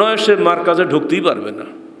ছাত্র নয় সে মার্কাজে ঢুকতেই পারবে না,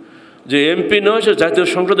 যে এমপি নয় সে জাতীয়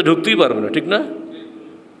সংসদে ঢুকতেই পারবে না, ঠিক না?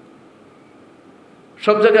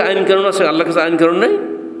 সব জায়গায় আইন কানুন আছে, আল্লাহর কাছে আইন কানুন নেই।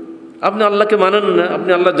 আপনি আল্লাহকে মানেন না, আপনি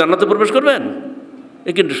আল্লাহ জান্নাতে প্রবেশ করবেন?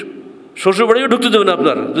 এ কিন্তু শ্বশুরবাড়িও ঢুকতে দেবে না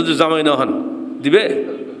আপনার, যদি জামাই না হন। দিবে?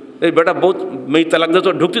 এই বেটা বহুত মেয়ে তালাক দিয়ে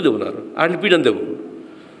তো ঢুকতে দেবো না, আর পিটান দেবো।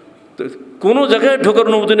 তো কোনো জায়গায় ঢোকার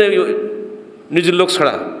অনুমতি নেই নিজের লোক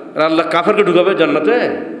ছাড়া। আর আল্লাহ কাফেরকে ঢুকাবে জান্নাতে?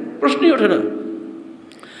 প্রশ্নই ওঠে না।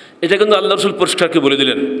 এটা কিন্তু আল্লাহ রাসূল পরিষ্কারকে বলে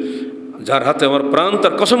দিলেন, যার হাতে আমার প্রাণ,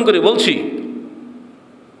 তার কসম করে বলছি,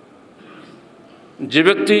 যে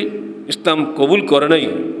ব্যক্তি ইসলাম কবুল করে নাই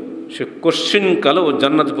সে কোশ্চিন কালেও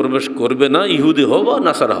জান্নাতে প্রবেশ করবে না, ইহুদি হোক বা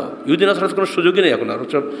নাসারা হোক। ইহুদি নাসারার কোনো সুযোগই নেই এখন, আর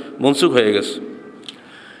সব মনসুখ হয়ে গেছে।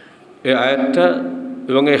 এই আয়াতটা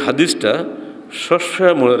এবং এই হাদিসটা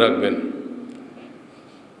সবসময় মনে রাখবেন।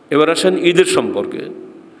 এবার আসেন ঈদের সম্পর্কে।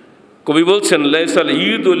 কবি বলছেন, লাইসাল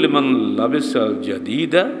ঈদু লিমান লাবিসাল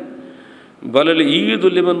জাদিদা বালাল ঈদু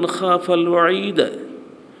লিমান খাফাল ওয়াঈদা,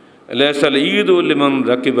 লাইসাল ঈদু লিমান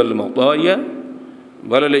রাকিবাল মাতায়া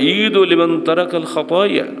বালাল ঈদু লিমান তারাকাল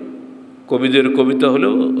খাতায়া। কবিদের কবিতা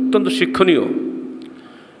হলেও অত্যন্ত শিক্ষণীয়।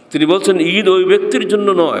 তিনি বলছেন, ঈদ ওই ব্যক্তির জন্য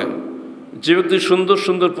নয় যে ব্যক্তি সুন্দর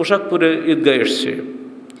সুন্দর পোশাক পরে ঈদগাহে এসছে,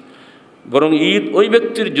 বরং ঈদ ওই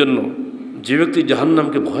ব্যক্তির জন্য যে ব্যক্তি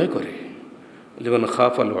জাহান্নামকে ভয় করে। লিমান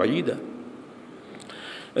খাফাল ওয়াঈদা,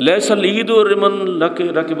 লাইসাল ঈদু লিমান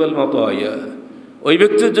রাকিবাল মাতায়া। ওই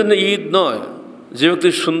ব্যক্তির জন্য ঈদ নয় যে ব্যক্তি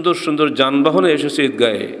সুন্দর সুন্দর যানবাহনে এসেছে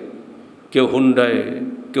ঈদগাহে, কেউ হুন্ডায়,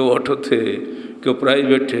 কেউ অটোতে, কেউ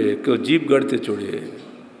প্রাইভেটে, কেউ জিপ গাড়িতে চড়ে।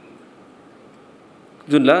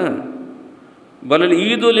 না, বলেন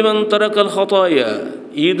ঈদ লিমান তারাকাল খাতায়া,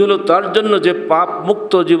 ঈদ হলো তার জন্য যে পাপ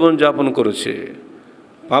মুক্ত জীবন যাপন করেছে।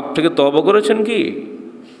 পাপ থেকে তওবা করেছেন, কি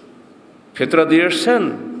ফিতরা দিয়ে আসছেন,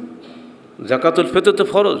 যাকাতুল ফিতর তো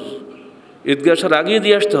ফরজ, ঈদগাহ আসার আগেই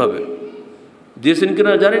দিয়ে আসতে হবে। দিয়েছেন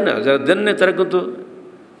কিনা জানি না, যারা দেন নাই তারা কিন্তু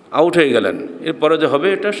আউট হয়ে গেলেন। এরপরে যে হবে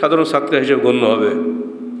এটা সাধারণ ছাত্র হিসেবে গণ্য হবে।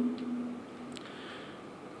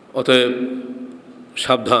 অতএব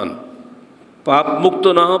সাবধান, পাপ মুক্ত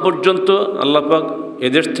না হওয়া পর্যন্ত আল্লাহ পাক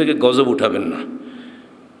এদেশ থেকে গজব উঠাবেন না।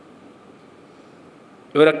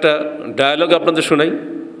 এবার একটা ডায়ালগ আপনাদের শোনাই।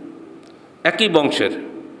 একই বংশের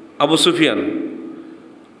আবু সুফিয়ান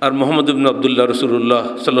আর মুহাম্মদ ইবনে আবদুল্লাহ রাসূলুল্লাহ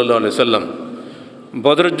সাল্লাল্লাহু আলাইহি সাল্লাম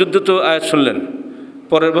বদরের যুদ্ধে তো আয়াত শুনলেন,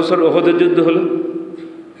 পরের বছর ওহদের যুদ্ধ হলো।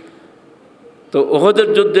 তো ওহদের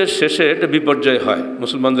যুদ্ধের শেষে একটা বিপর্যয় হয়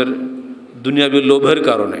মুসলমানদের দুনিয়াবী লোভের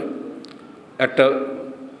কারণে।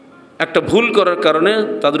 একটা ভুল করার কারণে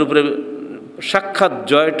তাদের উপরে সাক্ষাৎ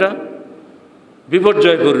জয়টা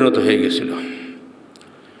বিপর্যয়ে পরিণত হয়ে গেছিল।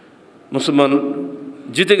 মুসলমান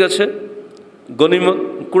জিতে গেছে, গনিমত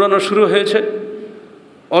কুড়ানো শুরু হয়েছে,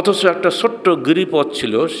 অথচ একটা ছোট্ট গিরিপথ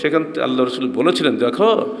ছিল, সেখান থেকে আল্লাহ রসুল বলেছিলেন, দেখো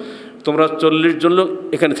তোমরা 40 জন লোক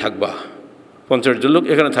এখানে থাকবা, 50 জন লোক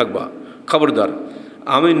এখানে থাকবা, খবরদার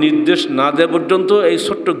আমি নির্দেশ না দেওয়া পর্যন্ত এই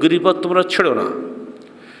ছোট্ট গিরিপথ তোমরা ছেড়ো না।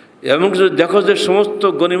 এবং যদি দেখো যে সমস্ত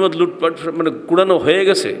গনিমত লুটপাট মানে কুড়ানো হয়ে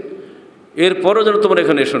গেছে, এরপরও যেন তোমরা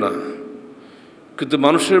এখানে এসো না। কিন্তু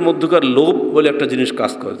মানুষের মধ্যকার লোভ বলে একটা জিনিস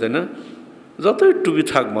কাজ করে, তাই না? যতই টুপি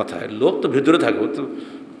থাক মাথায়, লোভ তো ভিতরে থাকবে, তো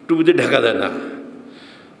টুপি দিয়ে ঢাকা দেয় না।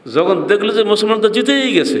 যখন দেখলো যে মুসলমান তো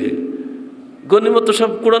জিতেই গেছে, গনিমত তো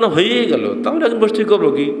সব কুড়ানো হয়েই গেল, তাহলে এখন বসে করবো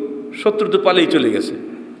কি? শত্রু তো পালিয়ে চলে গেছে।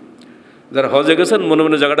 যারা হজে গেছেন মনে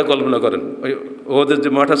মনে জায়গাটা কল্পনা করেন, ওদের যে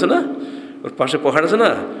মাঠ আছে না, ওর পাশে পাহাড় আছে না,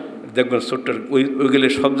 দেখবেন ছোট্ট ওই গেলে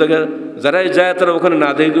সব জায়গায় যারাই যায় তারা ওখানে না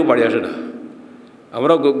দেখে কেউ বাড়ি আসে না।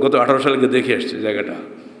 আমরাও গত 18 সালে দেখে আসছি জায়গাটা,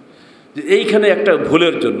 যে এইখানে একটা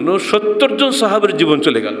ভুলের জন্য 70 জন সাহাবের জীবন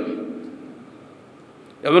চলে গেল।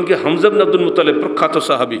 এমনকি হামজা ইবনে আব্দুল মুত্তালিব, প্রখ্যাত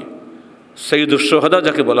সাহাবী, সৈয়দুশ শুহাদা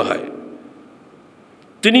যাকে বলা হয়,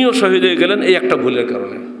 তিনিও শহীদ হয়ে গেলেন এই একটা ভুলের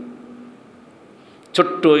কারণে।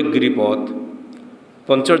 ছোট্ট ওই গিরিপথ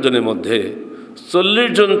 50 জনের মধ্যে 40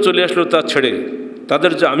 জন চলে আসলো তা ছেড়ে।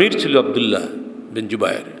 তাদের যে আমির ছিল আবদুল্লাহ বিন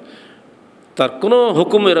জুবায়ের, তার কোনো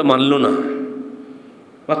হুকুম এরা মানল না,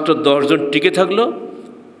 মাত্র 10 জন টিকে থাকলো।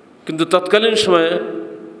 কিন্তু তৎকালীন সময়ে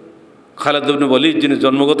খালিদ ইবনে ওয়ালিদ, যিনি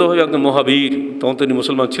জন্মগতভাবে একজন মহাবীর, তখন তিনি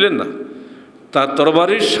মুসলমান ছিলেন না, তার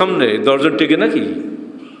তরবারির সামনে 10 জন টিকে নাকি?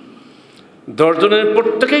 10 জনের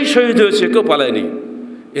প্রত্যেকেই শহীদ হয়েছে, কেউ পালায়নি।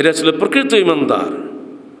 এরা ছিল প্রকৃত ইমানদার,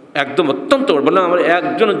 একদম অত্যন্ত বলে আমার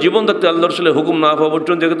একজন জীবন থাকতে আল্লাহ রসুলের হুকুম না হওয়া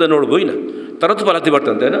পর্যন্ত এখানে নড়বই না। তারা তো পালাতে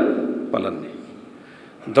পারতেন, তাই না? পালাননি।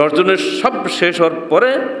 10 জনের সব শেষ হওয়ার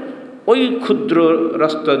পরে ওই ক্ষুদ্র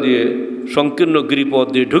রাস্তা দিয়ে, সংকীর্ণ গিরিপথ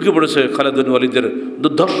দিয়ে ঢুকে পড়েছে খালিদ বিন ওয়ালিদের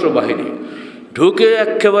দুর্ধর্ষ বাহিনী। ঢুকে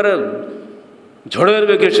একেবারে ঝড়ের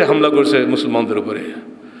বেগে সে হামলা করছে মুসলমানদের উপরে।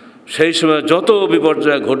 সেই সময় যত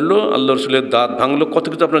বিপর্যয় ঘটলো, আল্লাহ রসুলের দাঁত ভাঙলো, কত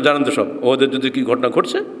কিছু আপনারা জানেন তো সব, ওদের যদি কী ঘটনা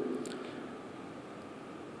ঘটছে।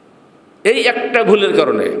 এই একটা ভুলের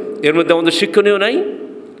কারণে এর মধ্যে আমাদের শিক্ষণীয় নাই,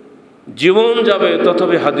 জীবন যাবে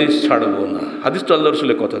তথাপি হাদিস ছাড়বো না। হাদিস তো আল্লাহ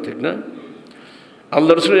রসুলের কথা, ঠিক না?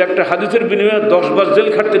 আল্লাহ রসুলের একটা হাদিসের বিনিময়ে 10 বার জেল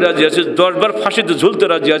খাটতে রাজি আছে, 10 বার ফাঁসিতে ঝুলতে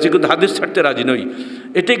রাজি আছে, কিন্তু হাদিস ছাড়তে রাজি নই।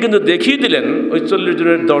 এটাই কিন্তু দেখিয়ে দিলেন ওই 40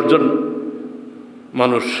 জনের 10 জন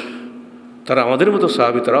মানুষ, তারা আমাদের মতো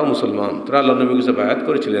সাহাবী, তারাও মুসলমান, তারা আল্লাহ নবীর কাছে বায়াত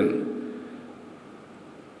করেছিলেন।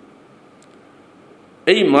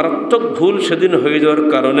 এই মারাত্মক ভুল সেদিন হয়ে যাওয়ার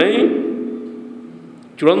কারণেই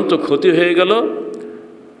চূড়ান্ত ক্ষতি হয়ে গেল।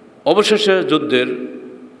 অবশেষে যুদ্ধের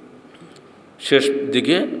শেষ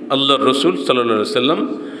দিকে আল্লাহর রসুল সাল্লাল্লাহু আলাইহি সাল্লাম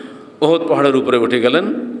উহুদ পাহাড়ের উপরে উঠে গেলেন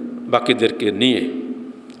বাকিদেরকে নিয়ে।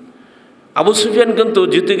 আবু সুফিয়ান কিন্তু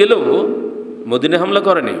জিতে গেলেও মদিনায় হামলা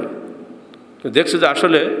করেনি। দেখছে যে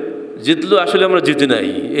আসলে জিতলো, আসলে আমরা জিতে নাই,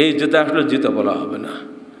 এই জিতে আসলে জিতা বলা হবে না,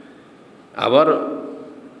 আবার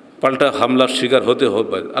পাল্টা হামলার শিকার হতে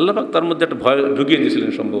হবে। আল্লাহ পাক তার মধ্যে একটা ভয় ঢুকিয়ে দিয়েছিলেন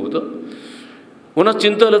সম্ভবত। ওনার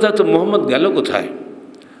চিন্তা হলে তো মোহাম্মদ গেল কোথায়?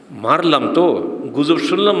 মারলাম তো, গুজব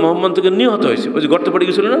শুনলাম মোহাম্মদ থেকে নিহত হয়েছে, ওই যে গর্তে পড়ে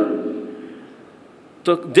গেছিল না,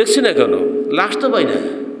 তো দেখছি না কেন, লাশ তো পাই না।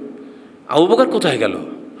 আবু বকর কোথায় গেল?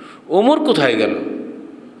 ওমর কোথায় গেল?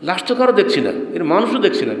 লাশ তো কারো দেখছি না, এর মানুষও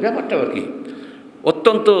দেখছি না, ব্যাপারটা আর কি?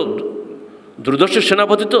 অত্যন্ত দুর্দর্শ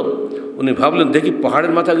সেনাপতি তো, উনি ভাবলেন দেখি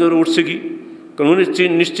পাহাড়ের মাথা গিয়ে উঠছে কি, কারণ উনি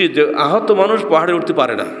নিশ্চিত যে আহত মানুষ পাহাড়ে উঠতে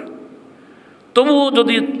পারে না। তবুও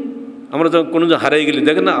যদি আমরা যখন কোনো হারিয়ে গেলি,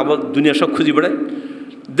 দেখেন না আবার দুনিয়া সব খুঁজে বেড়ায়,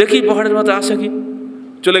 দেখি পাহাড়ের মাথায় আসে কি,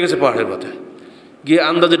 চলে গেছে পাহাড়ের মাথায়, গিয়ে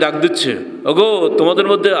আন্দাজে ডাক দিচ্ছে, ওগো তোমাদের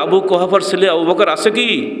মধ্যে আবু কুহাফার ছেলে আবু বকর আছে কি?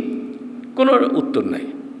 কোনো উত্তর নাই।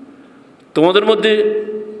 তোমাদের মধ্যে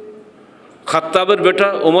খাত্তাবের বেটা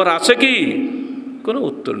ওমর আছে কি? কোনো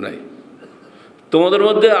উত্তর নাই। তোমাদের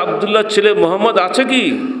মধ্যে আবদুল্লাহ ছেলে মোহাম্মদ আছে কি?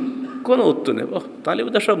 কোনো উত্তর নেই। ওহ, তাহলে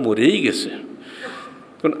বোধহয় সব মরেই গেছে।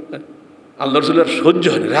 আল্লাহ রসুলের সহ্য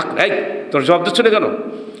হয়নি, রাখ, এই তোর জবাব দিচ্ছ না কেন?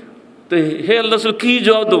 তো হে আল্লাহ রসুল কী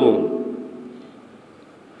জবাব দেবো?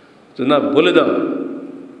 তো না, বলে দাও।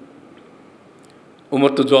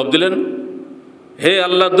 ওমর তো জবাব দিলেন, হে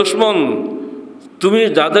আল্লাহ দুশমন, তুমি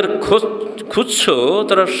যাদের খুঁজছো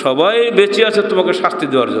তারা সবাই বেঁচে আছে তোমাকে শাস্তি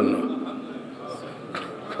দেওয়ার জন্য।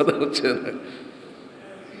 কথা হচ্ছে না?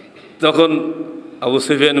 তখন আবু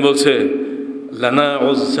সুফিয়ান বলছে, লানা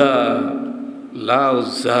উজ্জা লা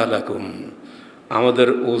উজ্জা লাকুম, আমাদের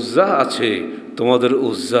উজ্জা আছে, তোমাদের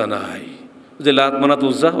উজ্জা নাই। যে লাত মানাত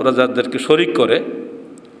উজ্জা, ওরা যাদেরকে শরিক করে,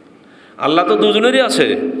 আল্লাহ তো দুজনেরই আছে,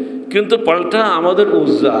 কিন্তু পাল্টা আমাদের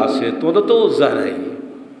উজ্জা আছে, তোমাদের তো উজ্জা নাই।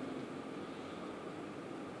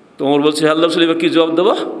 তোমার বলছে আল্লাহ রসুল, এবার কি জবাব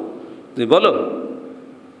দেবো তুমি বলো?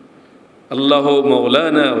 আল্লাহ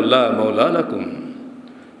মাওলানা আল্লাহ মাওলা লাকুম,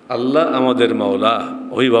 আল্লাহ আমাদের মাওলা,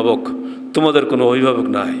 অভিভাবক, তোমাদের কোনো অভিভাবক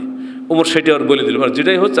নাই। ওমর সেটা আর বলে দিল, আর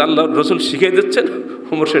যেটাই হচ্ছে আল্লাহ রসুল শিখিয়ে দিচ্ছেন,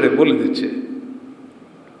 ওমর সেটা বলে দিচ্ছে।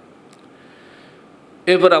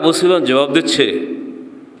 এবার আবু সুফিয়ান জবাব দিচ্ছে,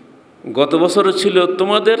 গত বছর ছিল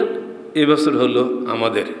তোমাদের, এবছর হলো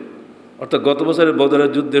আমাদের। অর্থাৎ গত বছরের বদরের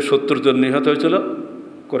যুদ্ধে 70 জন নিহত হয়েছিল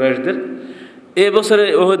কুরাইশদের, এবছরে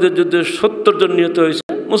ওহদের যুদ্ধে 70 জন নিহত হয়েছে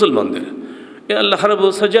মুসলমানদের। এ আল্লাহ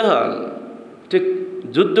রাব্বুল সাজাল। ঠিক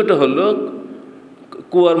যুদ্ধটা হলো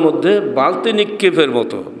কুয়ার মধ্যে বালতি নিক্ষেপের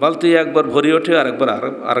মতো, বালতি একবার ভরি ওঠে আর একবার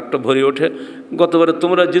আরেকটা ভরি ওঠে। গতবারে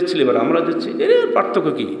তোমরা জিতছিলে, এবার আমরা জিতছি, এর পার্থক্য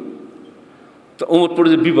কী? তো ওমর পড়ে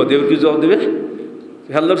যে বিপদ, এবার কী জবাব দেবে?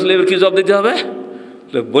 আল্লাহ রাসূল এবার কী জবাব দিতে হবে?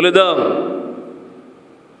 বলে দাও,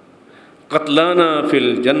 কাতলানা ফিল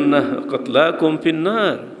জান্নাহ কাতলাকুম ফিন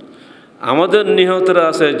নার, আমাদের নিহতরা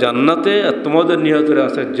আছে জান্নাতে আর তোমাদের নিহতরা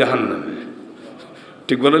আছে জাহান্নামে।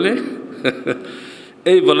 ঠিক বললে?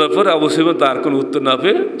 এই বলার পর আবু সুফিয়ান তার কোনো উত্তর না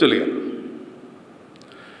পেয়ে চলে গেল।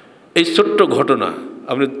 এই ছোট্ট ঘটনা,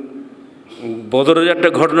 আপনি বদরের একটা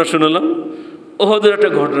ঘটনা শুনালাম, ওহদের একটা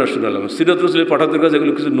ঘটনা শুনালাম। সিরাত রাসূলের পাঠকদের কাছে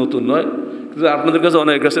এগুলো কিছু নতুন নয়, কিন্তু আপনাদের কাছে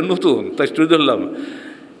অনেক কাছে নতুন, তাই শুরু ধরলাম।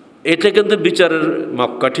 এটা কিন্তু বিচারের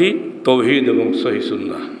মাপকাঠি তাওহীদ এবং সহিহ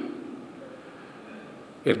সুন্নাহ,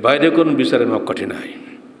 এর বাইরে কোন বিচারের মাপকাঠি নাই।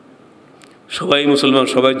 সবাই মুসলমান,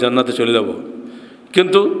 সবাই জান্নাতে চলে যাব,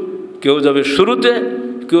 কিন্তু কেউ যাবে শুরুতে,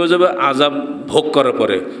 কেউ যাবে আযাব ভোগ করার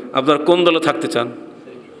পরে। আপনার কোন দলে থাকতে চান?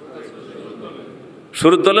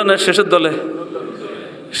 শুরুর দলে না শেষের দলে?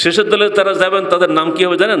 শেষের দলে তারা যাবেন, তাদের নাম কি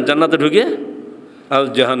হবে জানেন? জান্নাতে ঢুকে আল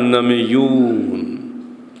জাহান্নামীয়ুন।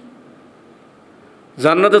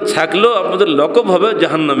 জান্নাতে থাকলেও আপনাদের লকব হবে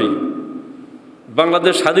জাহান্নামী।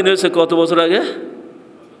 বাংলাদেশ স্বাধীন হয়েছে কত বছর আগে?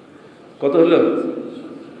 কত হলো?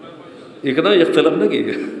 এখানে ইখতিলাফ নাকি?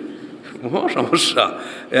 মহা সমস্যা।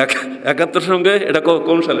 71 সঙ্গে এটা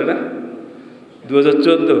কোন সালে? না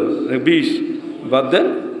 2014, 20 বাদ দেন,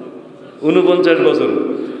 49 বছর।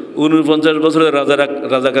 49 বছরে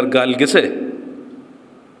রাজাকার গাল গেছে,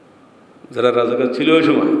 যারা রাজাকার ছিল ওই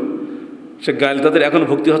সময়, সে গাল তাদের এখন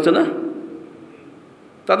ভক্তি হচ্ছে না।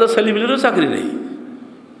 তাদের ছেলেপিলেরও চাকরি নেই।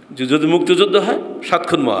 যদি মুক্তিযুদ্ধ হয় 7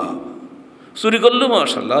 খুন মাফ, চুরি করলেও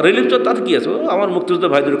মাশাআল্লাহ, রিলিফ তো তার কী আছে, আমার মুক্তিযুদ্ধ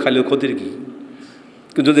ভাইদের খালি ক্ষতির কী।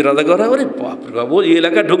 কিন্তু যদি রাজাকার হয়, ওরে বাপরে বাবু, এই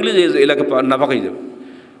এলাকায় ঢুকলে যে এলাকা না পাকাই যাবে,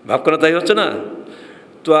 ভাব করা তাই হচ্ছে না।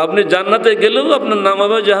 তো আপনি জান্নাতে গেলেও আপনার নাম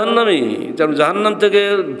হবে জাহান্নামী, কারণ জাহান্নাম থেকে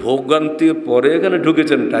ভোগান্তি পরে এখানে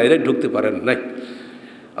ঢুকেছেন, ডাইরেক্ট ঢুকতে পারেন নাই।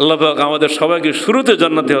 আল্লাহ পাক আমাদের সবাইকে শুরুতে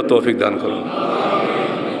জান্নাতে হওয়ার তৌফিক দান করুন,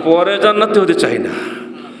 পরে জান্নাতে হতে চাই না।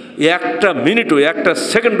 একটা মিনিটও, একটা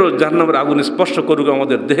সেকেন্ডও জাহান্নামের আগুন স্পর্শ করুক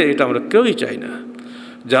আমাদের দেহে, এটা আমরা কেউই চাই না।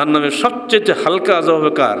 জাহান্নামের সবচেয়ে হালকা আযাব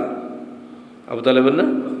হবে কার? আবু তালেবের না?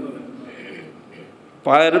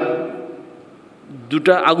 পায়ের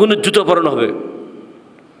দুটা আগুনের জুতো পরানো হবে,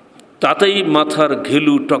 তাতেই মাথার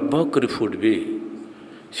ঘিলু টকবক করে ফুটবে।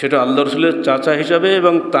 সেটা আল্লাহ রসুলের চাচা হিসাবে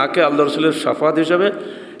এবং তাকে আল্লাহ রসুলের শাফাত হিসাবে,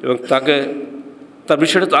 এবং তাকে তার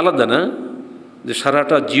বিষয়টা তো আলাদা না, যে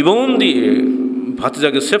সারাটা জীবন দিয়ে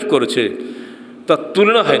ভাতিজাকে সেভ করেছে, তার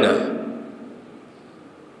তুলনা হয় না।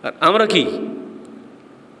 আর আমরা কি?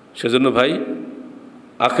 সেজন্য ভাই,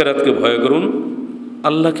 আখিরাতকে ভয় করুন,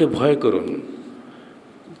 আল্লাহকে ভয় করুন।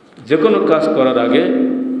 যে কোনো কাজ করার আগে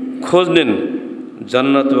খোঁজ নিন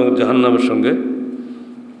জান্নাত এবং জাহান্নামের সঙ্গে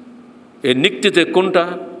এই নিক্তিতে কোনটা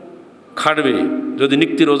খাটবে। যদি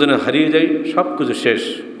নিক্তির ওজনে হারিয়ে যায়, সব কিছু শেষ।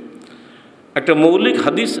 একটা মৌলিক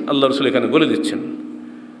হাদিস আল্লাহ রসুল এখানে বলে দিচ্ছেন।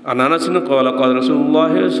 আর নানা ছিল ক্বালা ক্বালা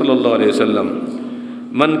রাসূলুল্লাহ সাল্লাল্লাহু আলাইহি ওয়াসাল্লাম,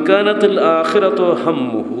 মান কানাতিল আখিরাতু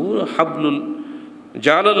হাম্মুহু হাবলুল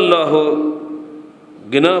জাআলাল্লাহু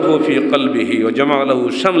গিনাহু ফি কলবিহি ওয়া জামাআ লাহু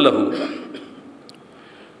শামলাহু।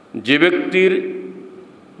 যে ব্যক্তির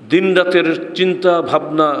দিন রাতের চিন্তা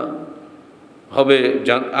ভাবনা হবে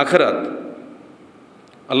আখিরাত,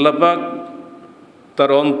 আল্লাহ পাক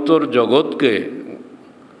তার অন্তর জগৎকে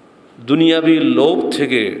দুনিয়াবি লোভ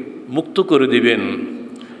থেকে মুক্ত করে দিবেন।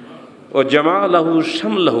 ও জামাআ লাহু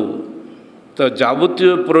শামলাহু, তার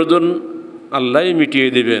যাবতীয় প্রয়োজন আল্লাহ মিটিয়ে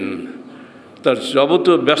দিবেন। তার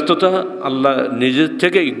যাবতীয় ব্যস্ততা আল্লাহ নিজের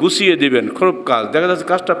থেকেই গুছিয়ে দিবেন। খুব কাজ দেখা যাচ্ছে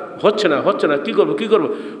কাজটা হচ্ছে না, কী করবো,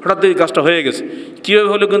 হঠাৎ দেখি কাজটা হয়ে গেছে। কীভাবে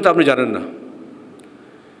হলো কিন্তু আপনি জানেন না।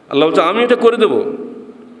 আল্লাহ বলছে আমি এটা করে দেবো।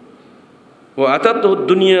 ও আতাত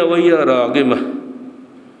দুনিয়া ওইয়া রাগিমা,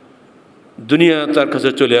 দুনিয়া তার কাছে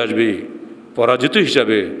চলে আসবে পরাজিত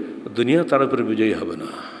হিসাবে, দুনিয়া তার উপরে বিজয়ী হবে না।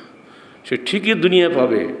 সে ঠিকই দুনিয়া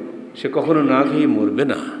পাবে, সে কখনো না খেয়ে মরবে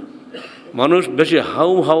না। মানুষ বেশি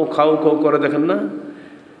হাউ হাউ খাও খাও করে, দেখেন না,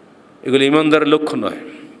 এগুলো ইমানদারের লক্ষ্য নয়।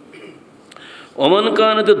 ওমান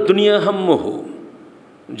কানাত দুনিয়া হাম্মহু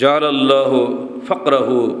জাআলাল্লাহু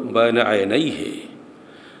ফাকরাহু বাইনা আইনাইহি,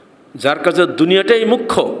 যার কাছে দুনিয়াটাই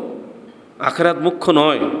মুখ্য, আখিরাত মুখ্য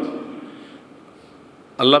নয়,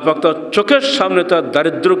 আল্লাহ পাক তার চোখের সামনে তার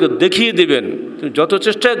দারিদ্র্যকে দেখিয়ে দিবেন। তুমি যত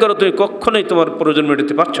চেষ্টাই করো তুমি কখনোই তোমার প্রয়োজন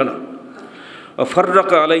মেটাতে পারছো না।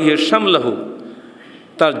 ফাররাকা আলাইহি শামলাহু,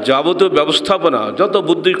 তার যাবতীয় ব্যবস্থাপনা, যত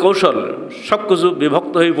বুদ্ধি কৌশল সব কিছু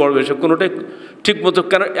বিভক্ত হয়ে পড়বে, সে কোনোটাই ঠিকমতো,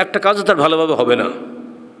 কেন একটা কাজও তার ভালোভাবে হবে না।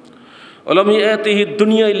 আলাম ইয়াতিহি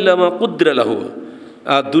দুনিয়া ইল্লা মা কুদ্দিরা লাহু,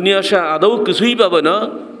 আর দুনিয়া সে আদৌ কিছুই পাবে না,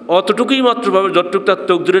 অতটুকুই মাত্র পাবে যতটুকু তার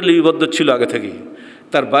তকদিরে লিপিবদ্ধ ছিল আগে থেকেই,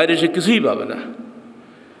 তার বাইরে সে কিছুই পাবে না।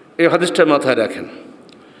 এই হাদিসটা মাথায় রাখেন।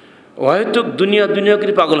 হয়তো দুনিয়া দুনিয়াকে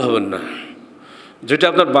পাগল হবেন না, যেটা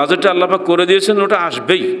আপনার বাজেটে আল্লাহ পাক করে দিয়েছেন ওটা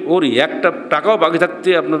আসবেই, ওর একটা টাকাও বাকি থাকতে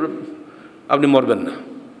আপনি মরবেন না।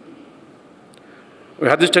 ওই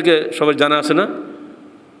হাদিসটাকে সবাই জানা আছে না?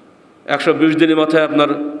 120 দিনের মাথায় আপনার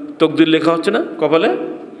তকদির লেখা হচ্ছে না কপালে,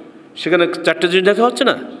 সেখানে 4টে জিনিস লেখা হচ্ছে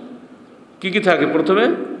না? কি কি থাকে? প্রথমে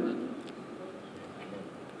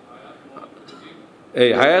এই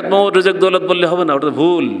হায়াত মওত রিজক দৌলত বললে হবে না, ওটা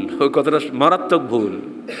ভুল, ওই কথাটা মারাত্মক ভুল।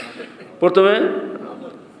 প্রথমে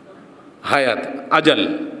হায়াত, আজাল,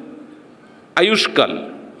 আয়ুষ্কাল,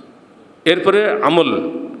 এরপরে আমল,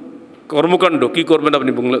 কর্মকাণ্ড, কি করবেন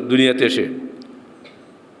আপনি দুনিয়াতে এসে,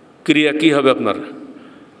 ক্রিয়া কি হবে আপনার,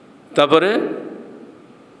 তারপরে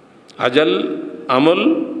আজাল, আমল,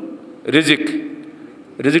 রিজিক।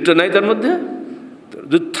 রিজিকটা নাই তার মধ্যে,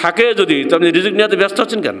 যদি থাকে, যদি তো আপনি রিজিক নিয়ে ব্যস্ত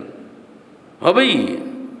আছেন কেন? হবেই,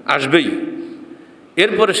 আসবেই।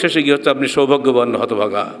 এরপরে শেষে গিয়ে হচ্ছে আপনি সৌভাগ্যবান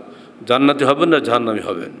হতভাগা, জান্নাতি হবেন না জাহান্নামী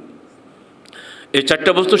হবেন। এই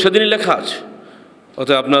 4টা বস্তু সেদিনই লেখা আছে।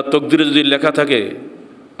 অর্থাৎ আপনার তকদিরে যদি লেখা থাকে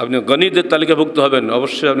আপনি গণীদের তালিকাভুক্ত হবেন,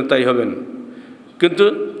 অবশ্যই আপনি তাই হবেন। কিন্তু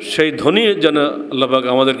সেই ধনী যেন আল্লাহ পাক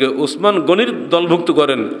আমাদেরকে ওসমান গনির দলভুক্ত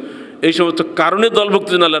করেন, এই সমস্ত কারণে দলভুক্ত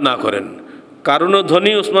যেন আল্লাহ না করেন। কারণও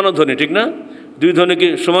ধনী, ওসমানও ধনী, ঠিক না? দুই ধনী কি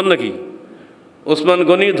সমান নাকি? ওসমান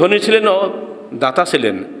গনি ধনী ছিলেন ও দাতা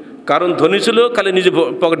ছিলেন, কারণ ধনী ছিল খালি নিজে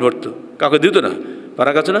পকেট ভরত, কাউকে দিত না,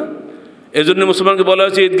 পারা গেছে না? এই জন্য মুসলমানকে বলা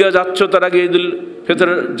হয়েছে ঈদগাহ যাচ্ছ তার আগে ঈদুল ফিতর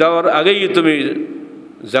যাওয়ার আগেই তুমি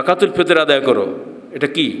জাকাতুল ফিতর আদায় করো। এটা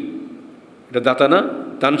কি? এটা দাতা না,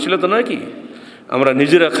 দানশীলতা নয় কি? আমরা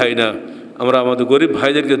নিজেরা খাই না, আমরা আমাদের গরিব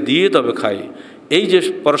ভাইদেরকে দিয়ে তবে খাই। এই যে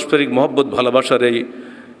পারস্পরিক মহব্বত, ভালোবাসার এই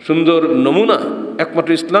সুন্দর নমুনা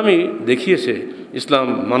একমাত্র ইসলামই দেখিয়েছে। ইসলাম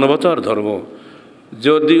মানবতার ধর্ম।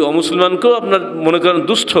 যদি অমুসলমানকেও আপনার মনে করেন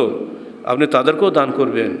দুস্থ, আপনি তাদেরকেও দান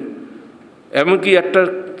করবেন। এমনকি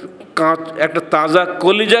একটা তাজা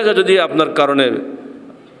কলিজাকে যদি আপনার কারণে,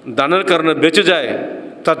 দানের কারণে বেঁচে যায়,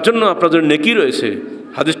 তার জন্য আপনাদের নেকি রয়েছে।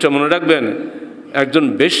 হাদিসটা মনে রাখবেন, একজন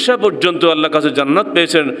বেশ্যা পর্যন্ত আল্লাহর কাছে জান্নাত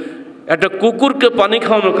পেয়েছেন একটা কুকুরকে পানি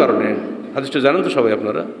খাওয়ানোর কারণে। হাদিসটা জানেন তো সবাই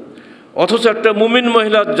আপনারা? অথচ একটা মুমিন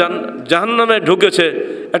মহিলা জাহান্নামে ঢুকেছে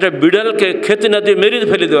একটা বিড়ালকে খেতে না দিয়ে মেরে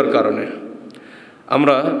ফেলে দেওয়ার কারণে।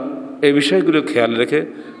 আমরা এই বিষয়গুলো খেয়াল রেখে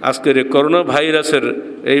আজকের এই করোনা ভাইরাসের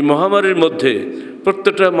এই মহামারীর মধ্যে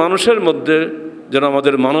প্রত্যেকটা মানুষের মধ্যে যেন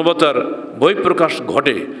আমাদের মানবতার বহিঃপ্রকাশ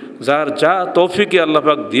ঘটে। যার যা তৌফিকে আল্লাহ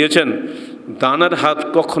পাক দিয়েছেন, দানের হাত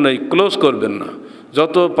কখনোই ক্লোজ করবেন না।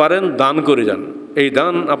 যত পারেন দান করে যান। এই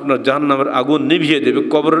দান আপনার জাহান্নামের আগুন নিভিয়ে দেবে,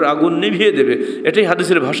 কবরের আগুন নিভিয়ে দেবে। এটাই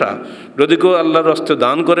হাদিসের ভাষা। যদি কেউ আল্লাহর রাস্তায়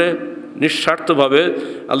দান করে নিঃস্বার্থভাবে,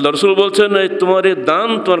 আল্লাহ রসুল বলছেন তোমার এই দান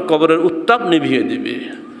তোমার কবরের উত্তাপ নিভিয়ে দেবে।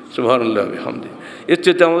 সুবহানাল্লাহ বিহামদি। এর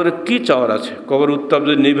চেয়ে আমাদের কী চাওয়ার আছে? কবরের উত্তাপ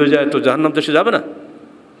যদি নিভে যায় তো জাহান্নাম দেশে যাবে না?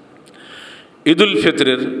 ঈদুল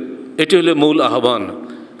ফিতরের এটি হলো মূল আহ্বান,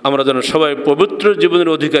 আমরা যেন সবাই পবিত্র জীবনের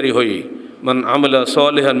অধিকারী হই। মান আমালা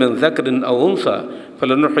সালিহান মিন যাকরিন আও উনসা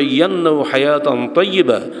ফালানুহয়িয়ান্নাহু হায়াতান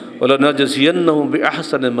তাইয়্যিবা ওয়া লানাজজিয়ান্নাহুম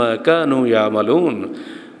বিআহসানি মা কানু ইয়ামালুন।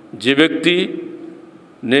 যে ব্যক্তি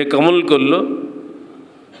নেক আমল করল,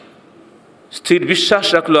 স্থির বিশ্বাস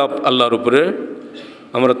রাখলো আল্লাহর উপরে,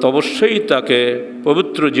 আমরা তো অবশ্যই তাকে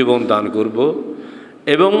পবিত্র জীবন দান করব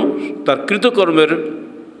এবং তার কৃতকর্মের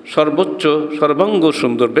সর্বোচ্চ সর্বাঙ্গ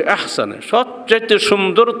সুন্দর বেআহসানে সবচাইতে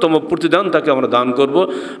সুন্দরতম প্রতিদান তাকে আমরা দান করব।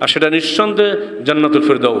 আর সেটা নিঃসন্দেহে জান্নাতুল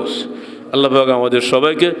ফিরদাউস। আল্লাহ পাক আমাদের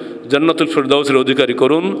সবাইকে জান্নাতুল ফিরদাউসের অধিকারী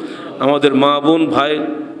করুন। আমাদের মা বোন ভাই,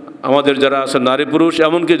 আমাদের যারা আছে নারী পুরুষ,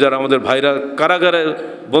 এমনকি যারা আমাদের ভাইরা কারাগারে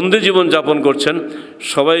বন্দি জীবন যাপন করছেন,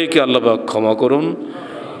 সবাইকে আল্লাহ পাক ক্ষমা করুন।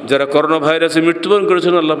 যারা করোনা ভাইরাসে মৃত্যুবরণ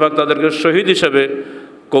করেছেন, আল্লাহ পাক তাদেরকে শহীদ হিসাবে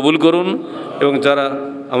কবুল করুন। এবং যারা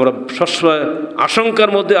আমরা সবসময়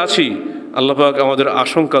আশঙ্কার মধ্যে আছি আল্লাহ পাক আমাদের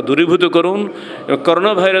আশঙ্কা দূরীভূত করুন এবং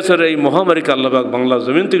করোনা ভাইরাসের এই মহামারীকে আল্লাহ পাক বাংলা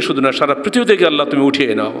জমিন থেকে শুধু না সারা পৃথিবী থেকে আল্লাহ তুমি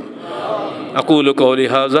উঠিয়ে নাও। আকুলু কওলি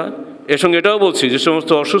হাযা, এর সঙ্গে এটাও বলছি যে সমস্ত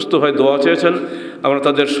অসুস্থ ভাই দোয়া চেয়েছেন আমরা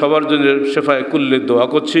তাদের সবার জন্য শেফায়ে কুল্লি দোয়া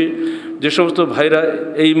করছি। যে সমস্ত ভাইরা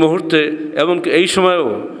এই মুহূর্তে এমনকি এই সময়েও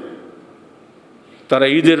তারা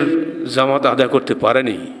ঈদের জামাত আদায় করতে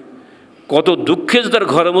পারেনি, কত দুঃখে তার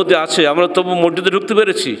ঘরের মধ্যে আছে, আমরা তবু মসজিদে ঢুকতে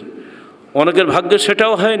পেরেছি, অনেকের ভাগ্যে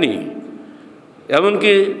সেটাও হয়নি।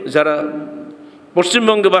 এমনকি যারা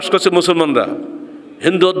পশ্চিমবঙ্গে বাস করছে মুসলমানরা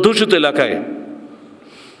হিন্দু অধ্যুষিত এলাকায়,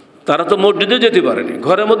 তারা তো মসজিদে যেতে পারেনি,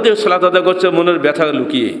 ঘরের মধ্যে সালাত আদায় করছে মনের ব্যথা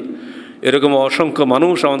লুকিয়ে। এরকম অসংখ্য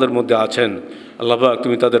মানুষ আমাদের মধ্যে আছেন। আল্লাহ পাক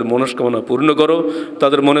তুমি তাদের মনস্কামনা পূর্ণ করো,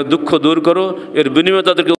 তাদের মনে দুঃখ দূর করো, এর বিনিময়ে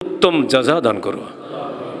তাদেরকে উত্তম জাযা দান করো।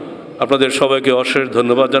 আপনাদের সবাইকে অশেষ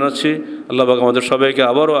ধন্যবাদ জানাচ্ছি। আল্লাহ পাক আমাদের সবাইকে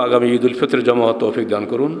আবারও আগামী ঈদ উল ফিতরে জমা হওয়ার তৌফিক দান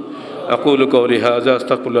করুন। আকুলু কওলি হাযা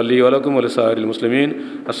আস্তাগফিরুল্লাহ লি ওয়া লাকুম ওয়া লিসাইরিল মুসলিমিন।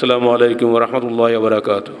 আসসালামু আলাইকুম ওয়া রাহমাতুল্লাহি ওয়া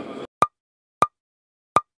বারাকাতুহু।